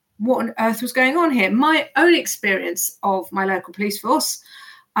know what on earth was going on here. My own experience of my local police force,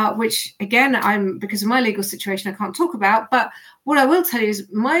 which again, because of my legal situation, I can't talk about. But what I will tell you is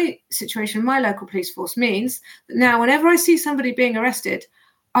my situation in my local police force means that now whenever I see somebody being arrested,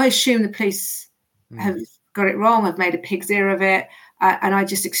 I assume the police have got it wrong, have made a pig's ear of it, and I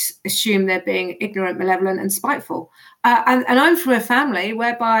just assume they're being ignorant, malevolent and spiteful. And I'm from a family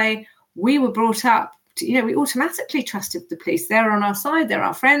whereby we were brought up to, we automatically trusted the police. They're on our side, they're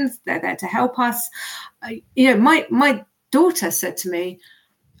our friends, they're there to help us. My daughter said to me,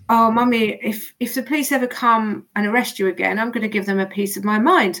 oh, Mummy, if the police ever come and arrest you again, I'm going to give them a piece of my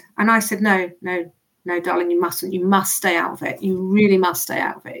mind. And I said, no, darling, you mustn't. You must stay out of it. You really must stay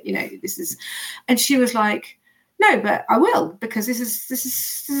out of it. This is, and she was like, no, but I will, because this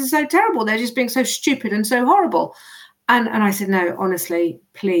is so terrible. They're just being so stupid and so horrible. And I said, no, honestly,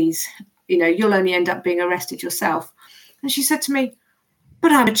 please, you'll only end up being arrested yourself. And she said to me,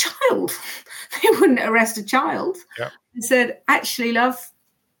 but I'm a child. They wouldn't arrest a child. Yeah. I said, actually, love,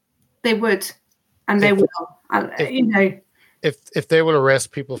 they would, and they will. If they will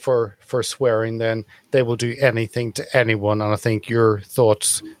arrest people for swearing, then they will do anything to anyone. And I think your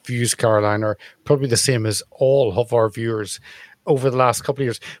views, Caroline, are probably the same as all of our viewers over the last couple of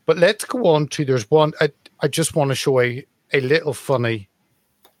years. But let's go on to, there's one, I just want to show a little funny.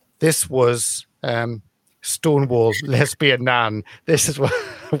 This was Stonewall Lesbian Nan. This is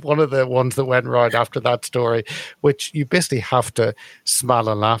one of the ones that went right after that story, which you basically have to smile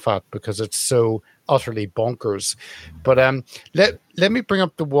and laugh at because it's so utterly bonkers. But let me bring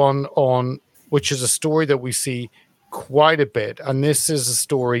up the one on, which is a story that we see quite a bit. And this is a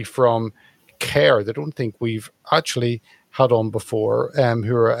story from CARE that I don't think we've actually had on before,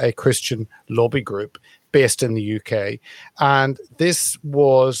 who are a Christian lobby group based in the UK. And it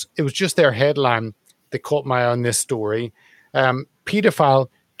was just their headline that caught my eye on this story. Pedophile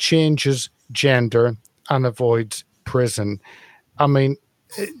changes gender and avoids prison. I mean,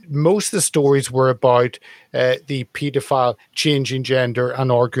 most of the stories were about the pedophile changing gender and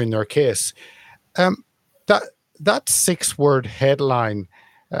arguing their case. That 6-word headline,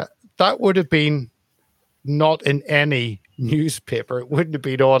 that would have been not in any newspaper. It wouldn't have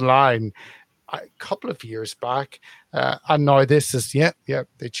been online. a couple of years back, and now this is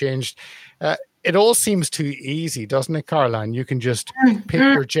they changed. It all seems too easy, doesn't it, Caroline? You can just pick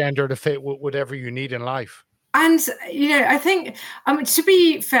your gender to fit whatever you need in life. And I think to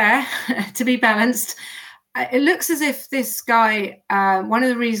be fair, to be balanced, it looks as if this guy, one of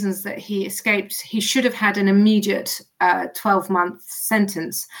the reasons that he escaped, he should have had an immediate 12-month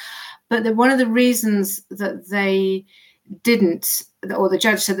sentence. But one of the reasons that they didn't, or the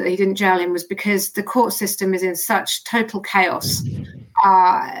judge said that he didn't jail him, was because the court system is in such total chaos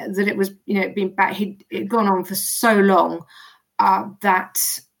that it was, being back. He'd gone on for so long that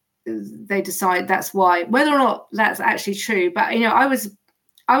they decide that's why. Whether or not that's actually true, but I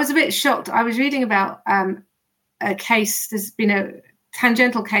was a bit shocked. I was reading about a case. There's been a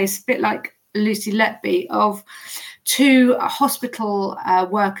tangential case, a bit like Lucy Letby, of 2 hospital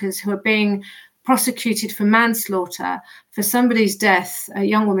workers who are being prosecuted for manslaughter for somebody's death, a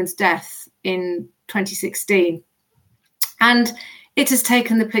young woman's death in 2016. And it has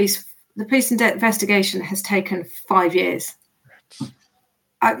taken the police investigation has taken 5 years.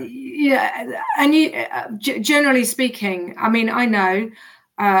 Generally speaking, I mean, I know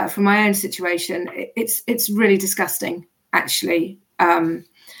from my own situation, it's really disgusting, actually. And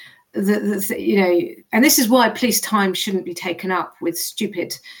this is why police time shouldn't be taken up with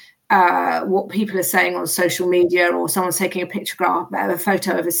stupid what people are saying on social media, or someone's taking a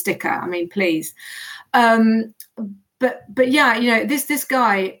photo of a sticker. I mean, please. But yeah, this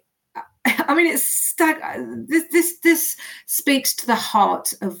guy. I mean, this speaks to the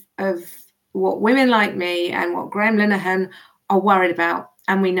heart of what women like me and what Graham Linehan are worried about.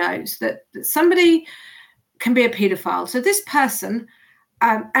 And we know that somebody can be a paedophile. So this person,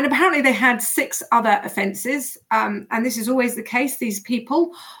 and apparently they had 6 other offences. And this is always the case. These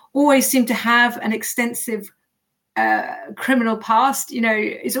people always seem to have an extensive criminal past.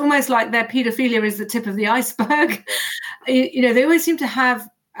 It's almost like their paedophilia is the tip of the iceberg. They always seem to have.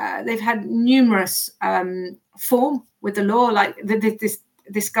 They've had numerous form with the law. Like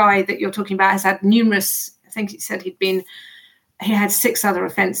this guy that you're talking about has had numerous. I think he said he had 6 other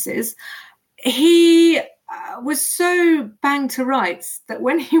offences. He was so banged to rights that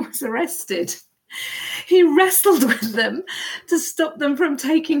when he was arrested, he wrestled with them to stop them from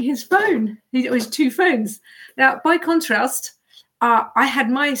taking his phone. It was 2 phones. Now, by contrast, I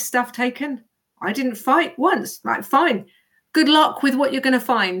had my stuff taken. I didn't fight once. Right, fine. Good luck with what you're going to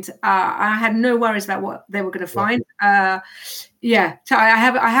find. I had no worries about what they were going to find. So I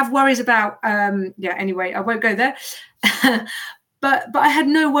have worries about. Anyway, I won't go there. but I had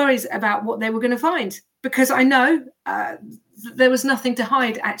no worries about what they were going to find, because I know there was nothing to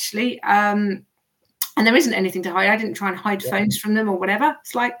hide, actually. And there isn't anything to hide. I didn't try and hide phones from them or whatever.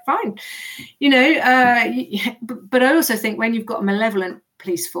 It's like, fine, but I also think when you've got a malevolent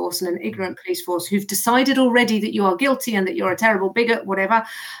police force and an ignorant police force who've decided already that you are guilty and that you're a terrible bigot, whatever,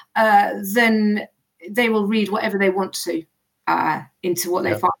 then they will read whatever they want to into what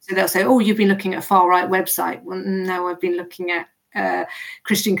they find. So they'll say, oh, you've been looking at a far-right website. Well, no, I've been looking at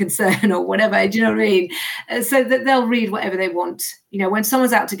Christian Concern or whatever. Do you know what I mean? So that they'll read whatever they want. When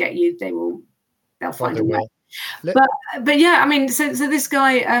someone's out to get you, they'll find a way. But yeah, I mean, so this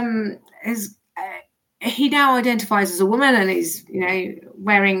guy is. He now identifies as a woman, and he's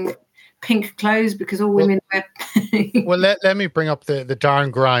wearing pink clothes because all women wear. Well, let me bring up the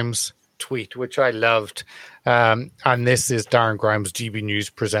Darren Grimes tweet, which I loved, and this is Darren Grimes, GB News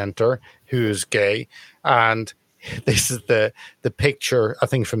presenter, who is gay, and this is the picture, I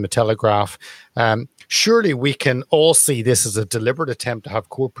think, from the Telegraph. Surely we can all see this as a deliberate attempt to have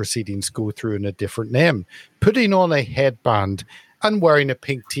court proceedings go through in a different name. Putting on a headband and wearing a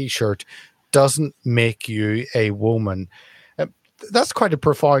pink T-shirt doesn't make you a woman. That's quite a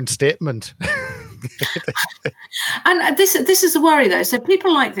profound statement. And this is a worry, though. So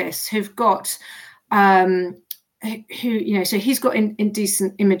people like this who've got, so he's got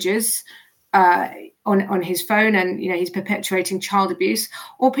indecent images on his phone, and he's perpetuating child abuse,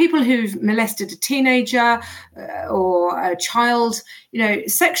 or people who've molested a teenager or a child,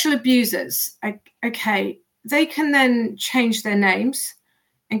 sexual abusers. Okay, they can then change their names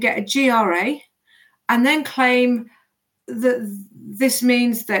and get a GRA, and then claim that this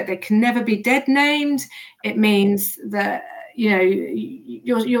means that they can never be dead named. It means that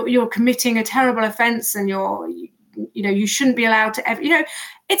you're committing a terrible offence, and you shouldn't be allowed to ever.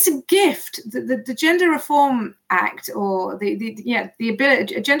 It's a gift. The Gender Reform Act, or the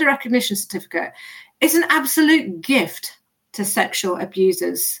ability, a gender recognition certificate, is an absolute gift to sexual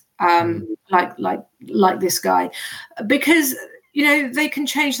abusers like this guy, because. They can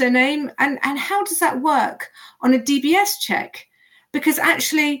change their name. And how does that work on a DBS check? Because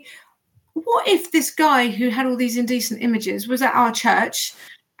actually, what if this guy who had all these indecent images was at our church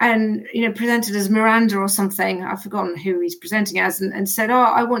and, presented as Miranda or something, I've forgotten who he's presenting as, and said, "Oh,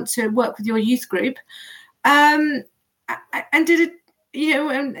 I want to work with your youth group," and did it,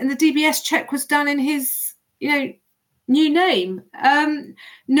 and the DBS check was done in his, new name.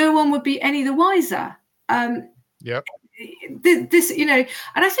 No one would be any the wiser. Yep. This, and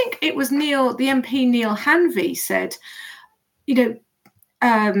I think it was the MP Neil Hanvey said,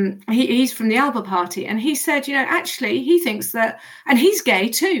 he's from the Alba Party, and he said, actually, he thinks that, and he's gay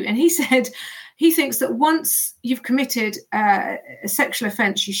too, and he said he thinks that once you've committed a sexual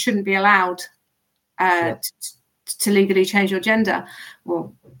offence, you shouldn't be allowed to legally change your gender.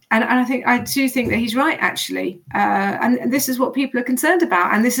 Well, and I do think that he's right, actually, and this is what people are concerned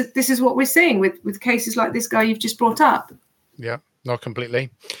about, and this is what we're seeing with cases like this guy you've just brought up. Yeah, not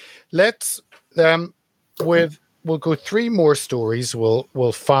completely. Let's We'll go 3 more stories.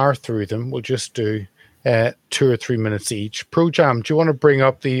 We'll fire through them. We'll just do 2 or 3 minutes each. ProJam, do you want to bring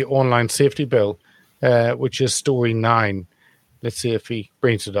up the online safety bill, which is story 9? Let's see if he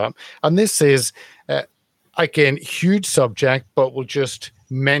brings it up. And this is, again, huge subject, but we'll just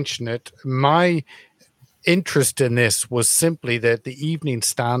mention it. My interest in this was simply that the Evening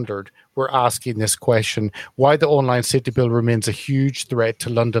Standard were asking this question: why the online safety bill remains a huge threat to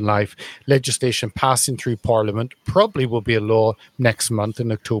London life. Legislation passing through Parliament, probably will be a law next month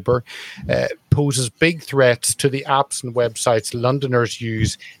in October, poses big threats to the apps and websites Londoners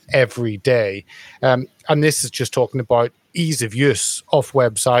use every day. And this is just talking about ease of use of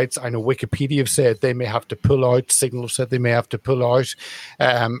websites. I know Wikipedia have said they may have to pull out. Signal said they may have to pull out.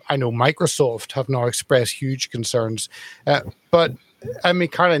 I know Microsoft have now expressed huge concerns. But I mean,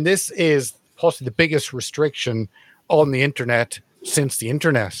 Caroline, this is possibly the biggest restriction on the internet since the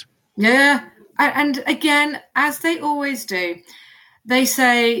internet. Yeah. And again, as they always do, they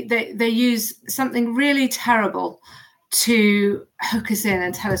say they use something really terrible to hook us in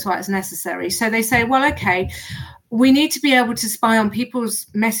and tell us why it's necessary. So they say, well, okay, we need to be able to spy on people's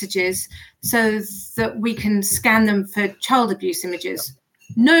messages so that we can scan them for child abuse images.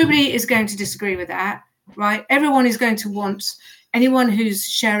 Nobody is going to disagree with that, right? Everyone is going to want anyone who's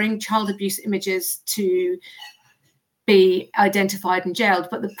sharing child abuse images to be identified and jailed.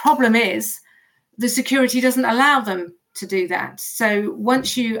 But the problem is the security doesn't allow them to do that. So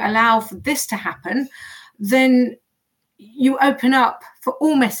once you allow for this to happen, then you open up for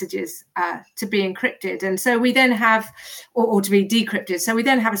all messages to be encrypted. And so we then have, or to be decrypted. So we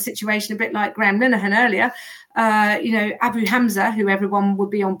then have a situation a bit like Graham Linehan earlier, Abu Hamza, who everyone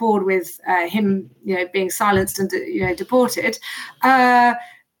would be on board with him, being silenced and, deported. That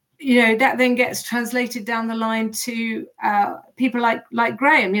then gets translated down the line to people like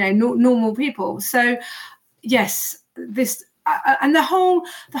Graham, normal people. So yes, this and the whole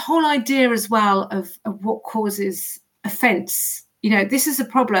idea as well of what causes offence. This is a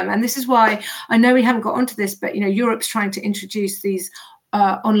problem, and this is why I know we haven't got onto this, but Europe's trying to introduce these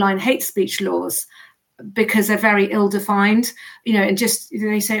online hate speech laws because they're very ill-defined. And just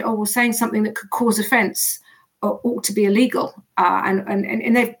they say, oh, well, saying something that could cause offence ought to be illegal,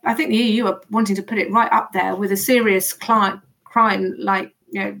 and they, I think the EU are wanting to put it right up there with a serious crime like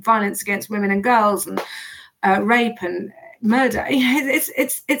violence against women and girls and rape and murder.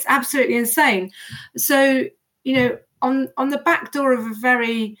 It's absolutely insane. So on the back door of a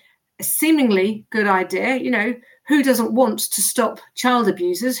very seemingly good idea, who doesn't want to stop child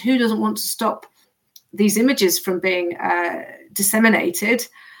abusers? Who doesn't want to stop these images from being disseminated?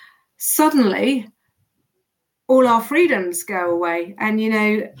 Suddenly, all our freedoms go away. And,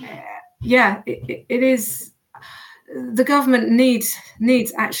 it is, the government needs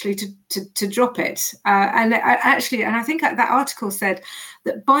actually to drop it. And I think that article said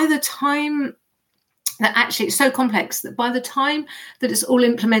that by the time that actually it's so complex that by the time that it's all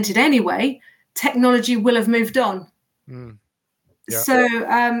implemented anyway, technology will have moved on. Yeah. So,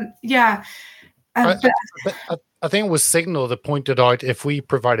 I think it was Signal that pointed out if we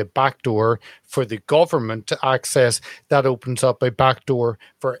provide a backdoor for the government to access, that opens up a backdoor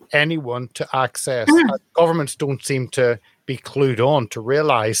for anyone to access. Governments don't seem to be clued on to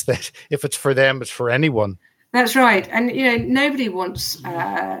realize that if it's for them, it's for anyone. That's right. And, nobody wants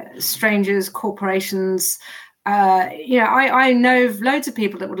strangers, corporations. I know loads of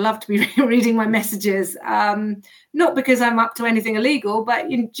people that would love to be reading my messages, not because I'm up to anything illegal, but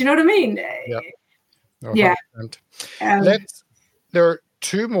do you know what I mean? Yeah. Yeah. There are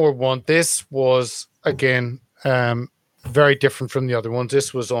 2 more. One. This was, again, very different from the other ones.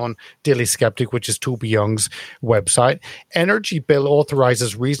 This was on Daily Skeptic, which is Toby Young's website. Energy bill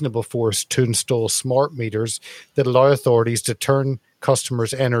authorizes reasonable force to install smart meters that allow authorities to turn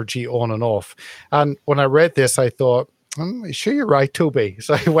customers' energy on and off. And when I read this, I thought, sure you're right, Toby.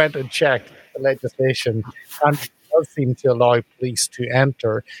 So I went and checked the legislation, and it does seem to allow police to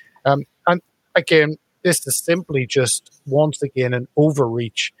enter. And again, this is simply just, once again, an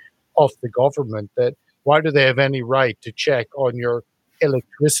overreach of the government. That why do they have any right to check on your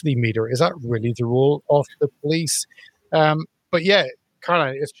electricity meter? Is that really the role of the police? But yeah, kind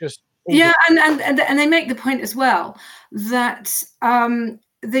of, it's just yeah, and they make the point as well that the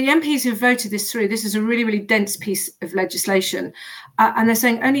MPs who voted this through, this is a really, really dense piece of legislation, and they're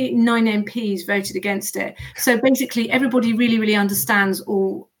saying only 9 MPs voted against it. So basically, everybody really, really understands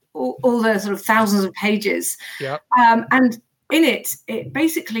all the sort of thousands of pages. Yeah. And in it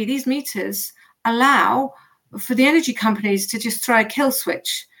basically, these meters allow for the energy companies to just throw a kill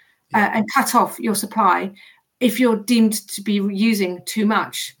switch and cut off your supply if you're deemed to be using too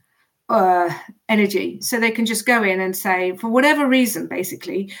much energy. So they can just go in and say, for whatever reason,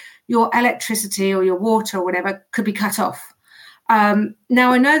 basically, your electricity or your water or whatever could be cut off.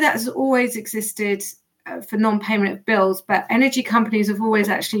 Now, I know that has always existed for non-payment of bills, but energy companies have always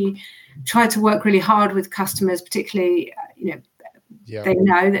actually tried to work really hard with customers, particularly, they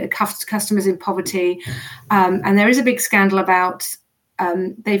know that customers in poverty. And there is a big scandal about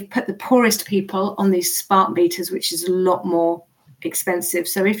they've put the poorest people on these smart meters, which is a lot more expensive.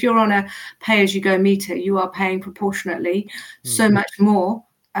 So if you're on a pay-as-you-go meter, you are paying proportionately so much more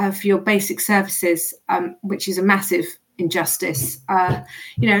for your basic services, which is a massive injustice.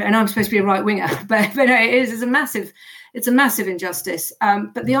 And I'm supposed to be a right winger, but no, it's a massive injustice.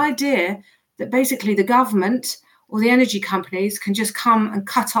 But the idea that basically the government or the energy companies can just come and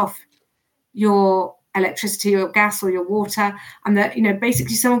cut off your electricity or gas or your water, and that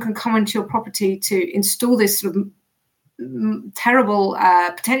basically someone can come into your property to install this sort of terrible,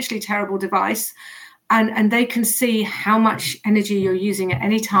 potentially terrible device, and they can see how much energy you're using at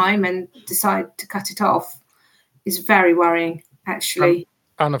any time and decide to cut it off, is very worrying, actually.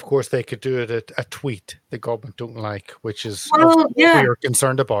 And of course, they could do it at a tweet the government don't like, which is what we are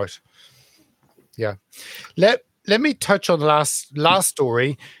concerned about. Yeah. Let me touch on the last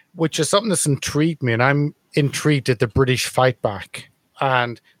story, which is something that's intrigued me, and I'm intrigued at the British fight back.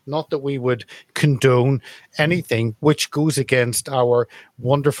 And not that we would condone anything which goes against our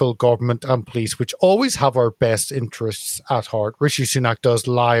wonderful government and police, which always have our best interests at heart. Rishi Sunak does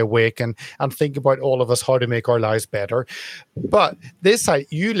lie awake and think about all of us, how to make our lives better. But this side,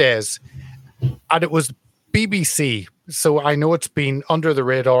 ULEZ, and it was BBC. So I know it's been under the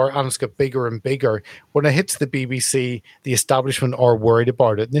radar and it's got bigger and bigger. When it hits the BBC, the establishment are worried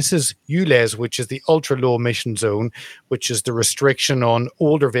about it. And this is ULEZ, which is the ultra low emission zone, which is the restriction on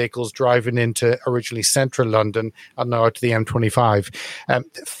older vehicles driving into originally central London and now out to the M25.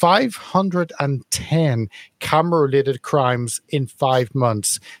 510 camera related crimes in 5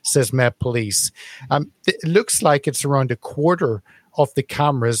 months, says Met Police. It looks like it's around a quarter of the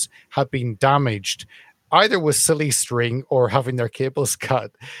cameras have been damaged, either with silly string or having their cables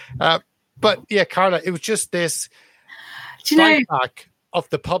cut. But yeah, Carla, it was just this fight back of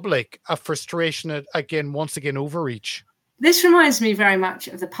the public, a frustration at, once again, overreach. This reminds me very much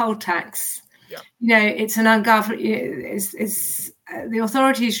of the poll tax. Yeah. It's an ungoverned, the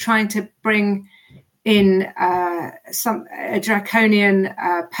authorities trying to bring in a draconian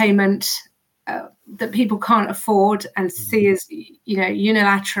payment that people can't afford and see as,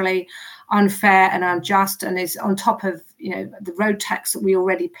 unilaterally unfair and unjust, and is on top of the road tax that we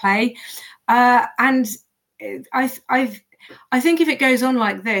already pay. And I think if it goes on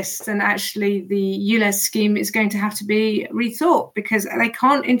like this, then actually the ULEZ scheme is going to have to be rethought, because they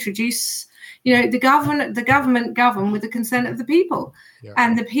can't introduce, the government govern with the consent of the people,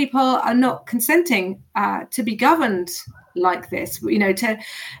 and the people are not consenting to be governed like this.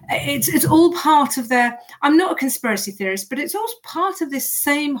 It's all part of their. I'm not a conspiracy theorist, but it's all part of this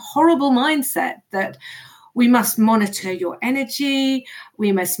same horrible mindset that we must monitor your energy,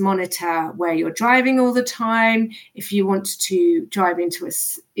 we must monitor where you're driving all the time. If you want to drive into a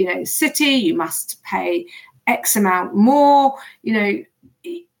city, you must pay X amount more.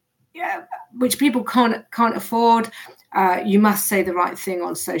 Which people can't afford. You must say the right thing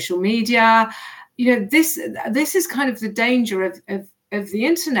on social media. This is kind of the danger of the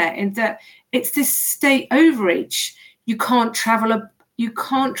internet, in that it's this state overreach. You can't travel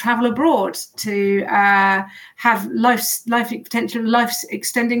abroad to have potential life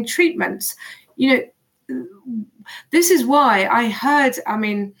extending treatments. This is why I heard.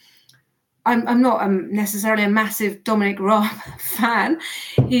 I'm not necessarily a massive Dominic Raab fan.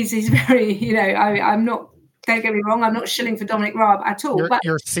 He's very, I'm not. Don't get me wrong. I'm not shilling for Dominic Raab at all.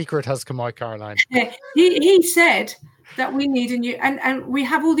 Your secret has come out, Caroline. He said that we need a new, and we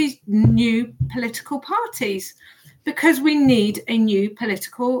have all these new political parties because we need a new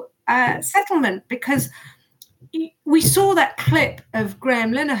political settlement. Because we saw that clip of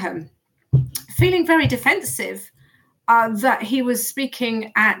Graham Linehan feeling very defensive. That he was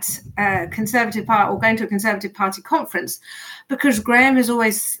speaking at a Conservative Party or going to a Conservative Party conference, because Graham has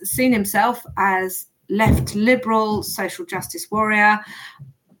always seen himself as left liberal, social justice warrior.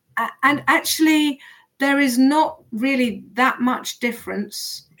 And actually, there is not really that much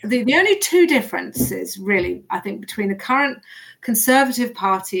difference. The only two differences, really, I think, between the current Conservative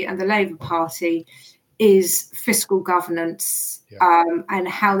Party and the Labour Party is fiscal governance, and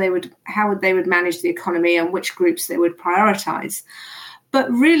how they would manage the economy and which groups they would prioritise.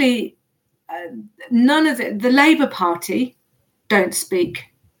 But really, none of the Labour Party don't speak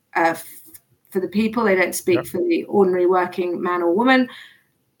for the people. They don't speak for the ordinary working man or woman,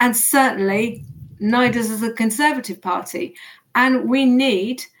 and certainly neither does the Conservative Party. And we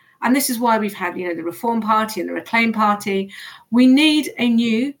need, and this is why we've had, the Reform Party and the Reclaim Party. We need a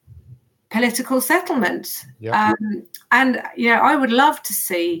new political settlement. And I would love to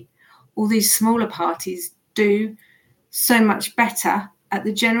see all these smaller parties do so much better at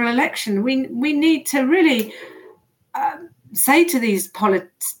the general election. We need to really say to these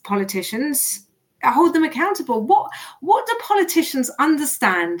politicians, hold them accountable. What do politicians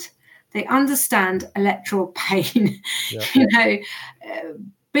understand? They understand electoral pain.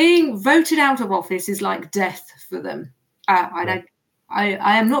 Being voted out of office is like death for them.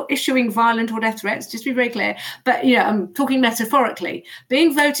 I am not issuing violent or death threats, just to be very clear. But I'm talking metaphorically.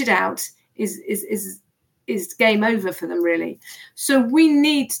 Being voted out is game over for them, really. So we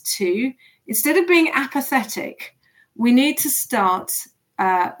need to, instead of being apathetic, we need to start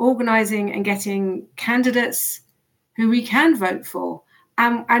organising and getting candidates who we can vote for,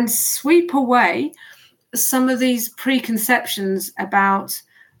 and sweep away some of these preconceptions about,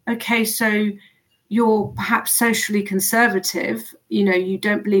 okay, so you're perhaps socially conservative, you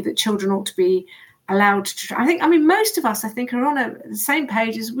don't believe that children ought to be allowed to. Most of us, are on the same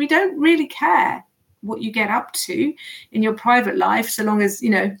page as we don't really care what you get up to in your private life, so long as,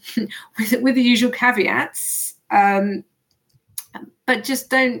 with the usual caveats, but just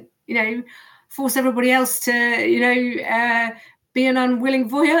don't, force everybody else to, be an unwilling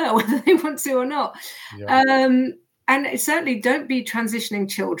voyeur, whether they want to or not. And certainly don't be transitioning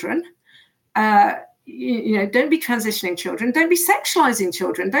children. Don't be transitioning children. Don't be sexualizing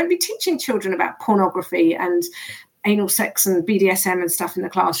children. Don't be teaching children about pornography and anal sex and BDSM and stuff in the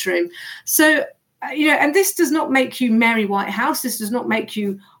classroom. So, and this does not make you Mary Whitehouse. This does not make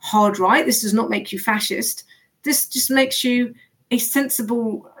you hard right. This does not make you fascist. This just makes you a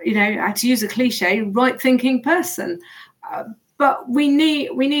sensible, to use a cliche, right-thinking person. But we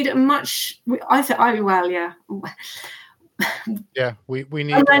need a much. We need.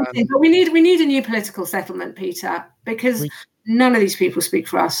 But we need a new political settlement, Peter, because none of these people speak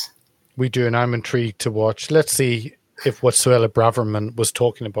for us. We do, and I'm intrigued to watch. Let's see if what Suella Braverman was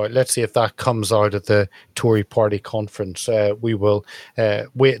talking about. Let's see if that comes out at the Tory Party conference. We will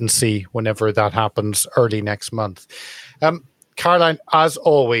wait and see whenever that happens early next month. Caroline, as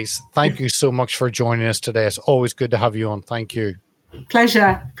always, thank you so much for joining us today. It's always good to have you on. Thank you.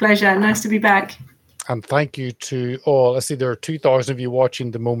 Pleasure. Nice to be back. And thank you to all. I see there are 2,000 of you watching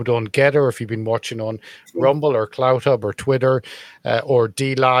the moment on Getter. If you've been watching on Rumble or CloutHub or Twitter or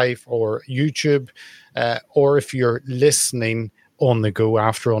DLive or YouTube, or if you're listening on the go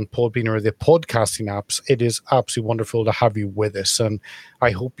after on Podbean or the podcasting apps, it is absolutely wonderful to have you with us. And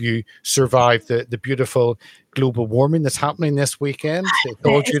I hope you survive the beautiful global warming that's happening this weekend. It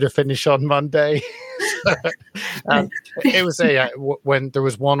told you to finish on Monday. It was when there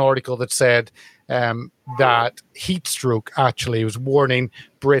was one article that said that heat stroke, actually, was warning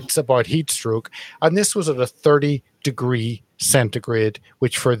Brits about heat stroke. And this was at a 30-degree centigrade,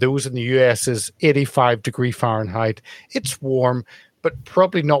 which for those in the US is 85-degree Fahrenheit. It's warm, but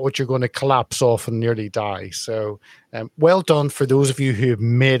probably not what you're going to collapse off and nearly die. So well done for those of you who have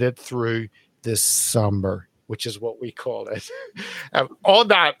made it through this summer, which is what we call it. On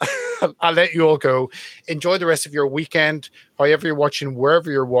that, I'll let you all go. Enjoy the rest of your weekend, however you're watching, wherever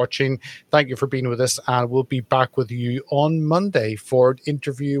you're watching. Thank you for being with us, and we'll be back with you on Monday for an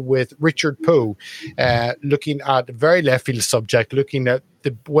interview with Richard Poe, looking at a very left field subject, looking at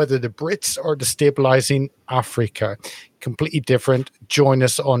whether the Brits are destabilizing Africa. Completely different. Join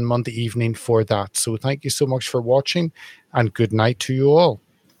us on Monday evening for that. So thank you so much for watching, and good night to you all.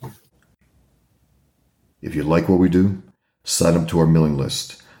 If you like what we do, sign up to our mailing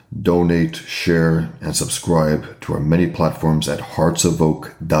list, donate, share, and subscribe to our many platforms at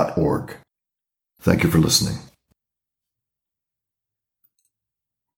heartsofoak.org. Thank you for listening.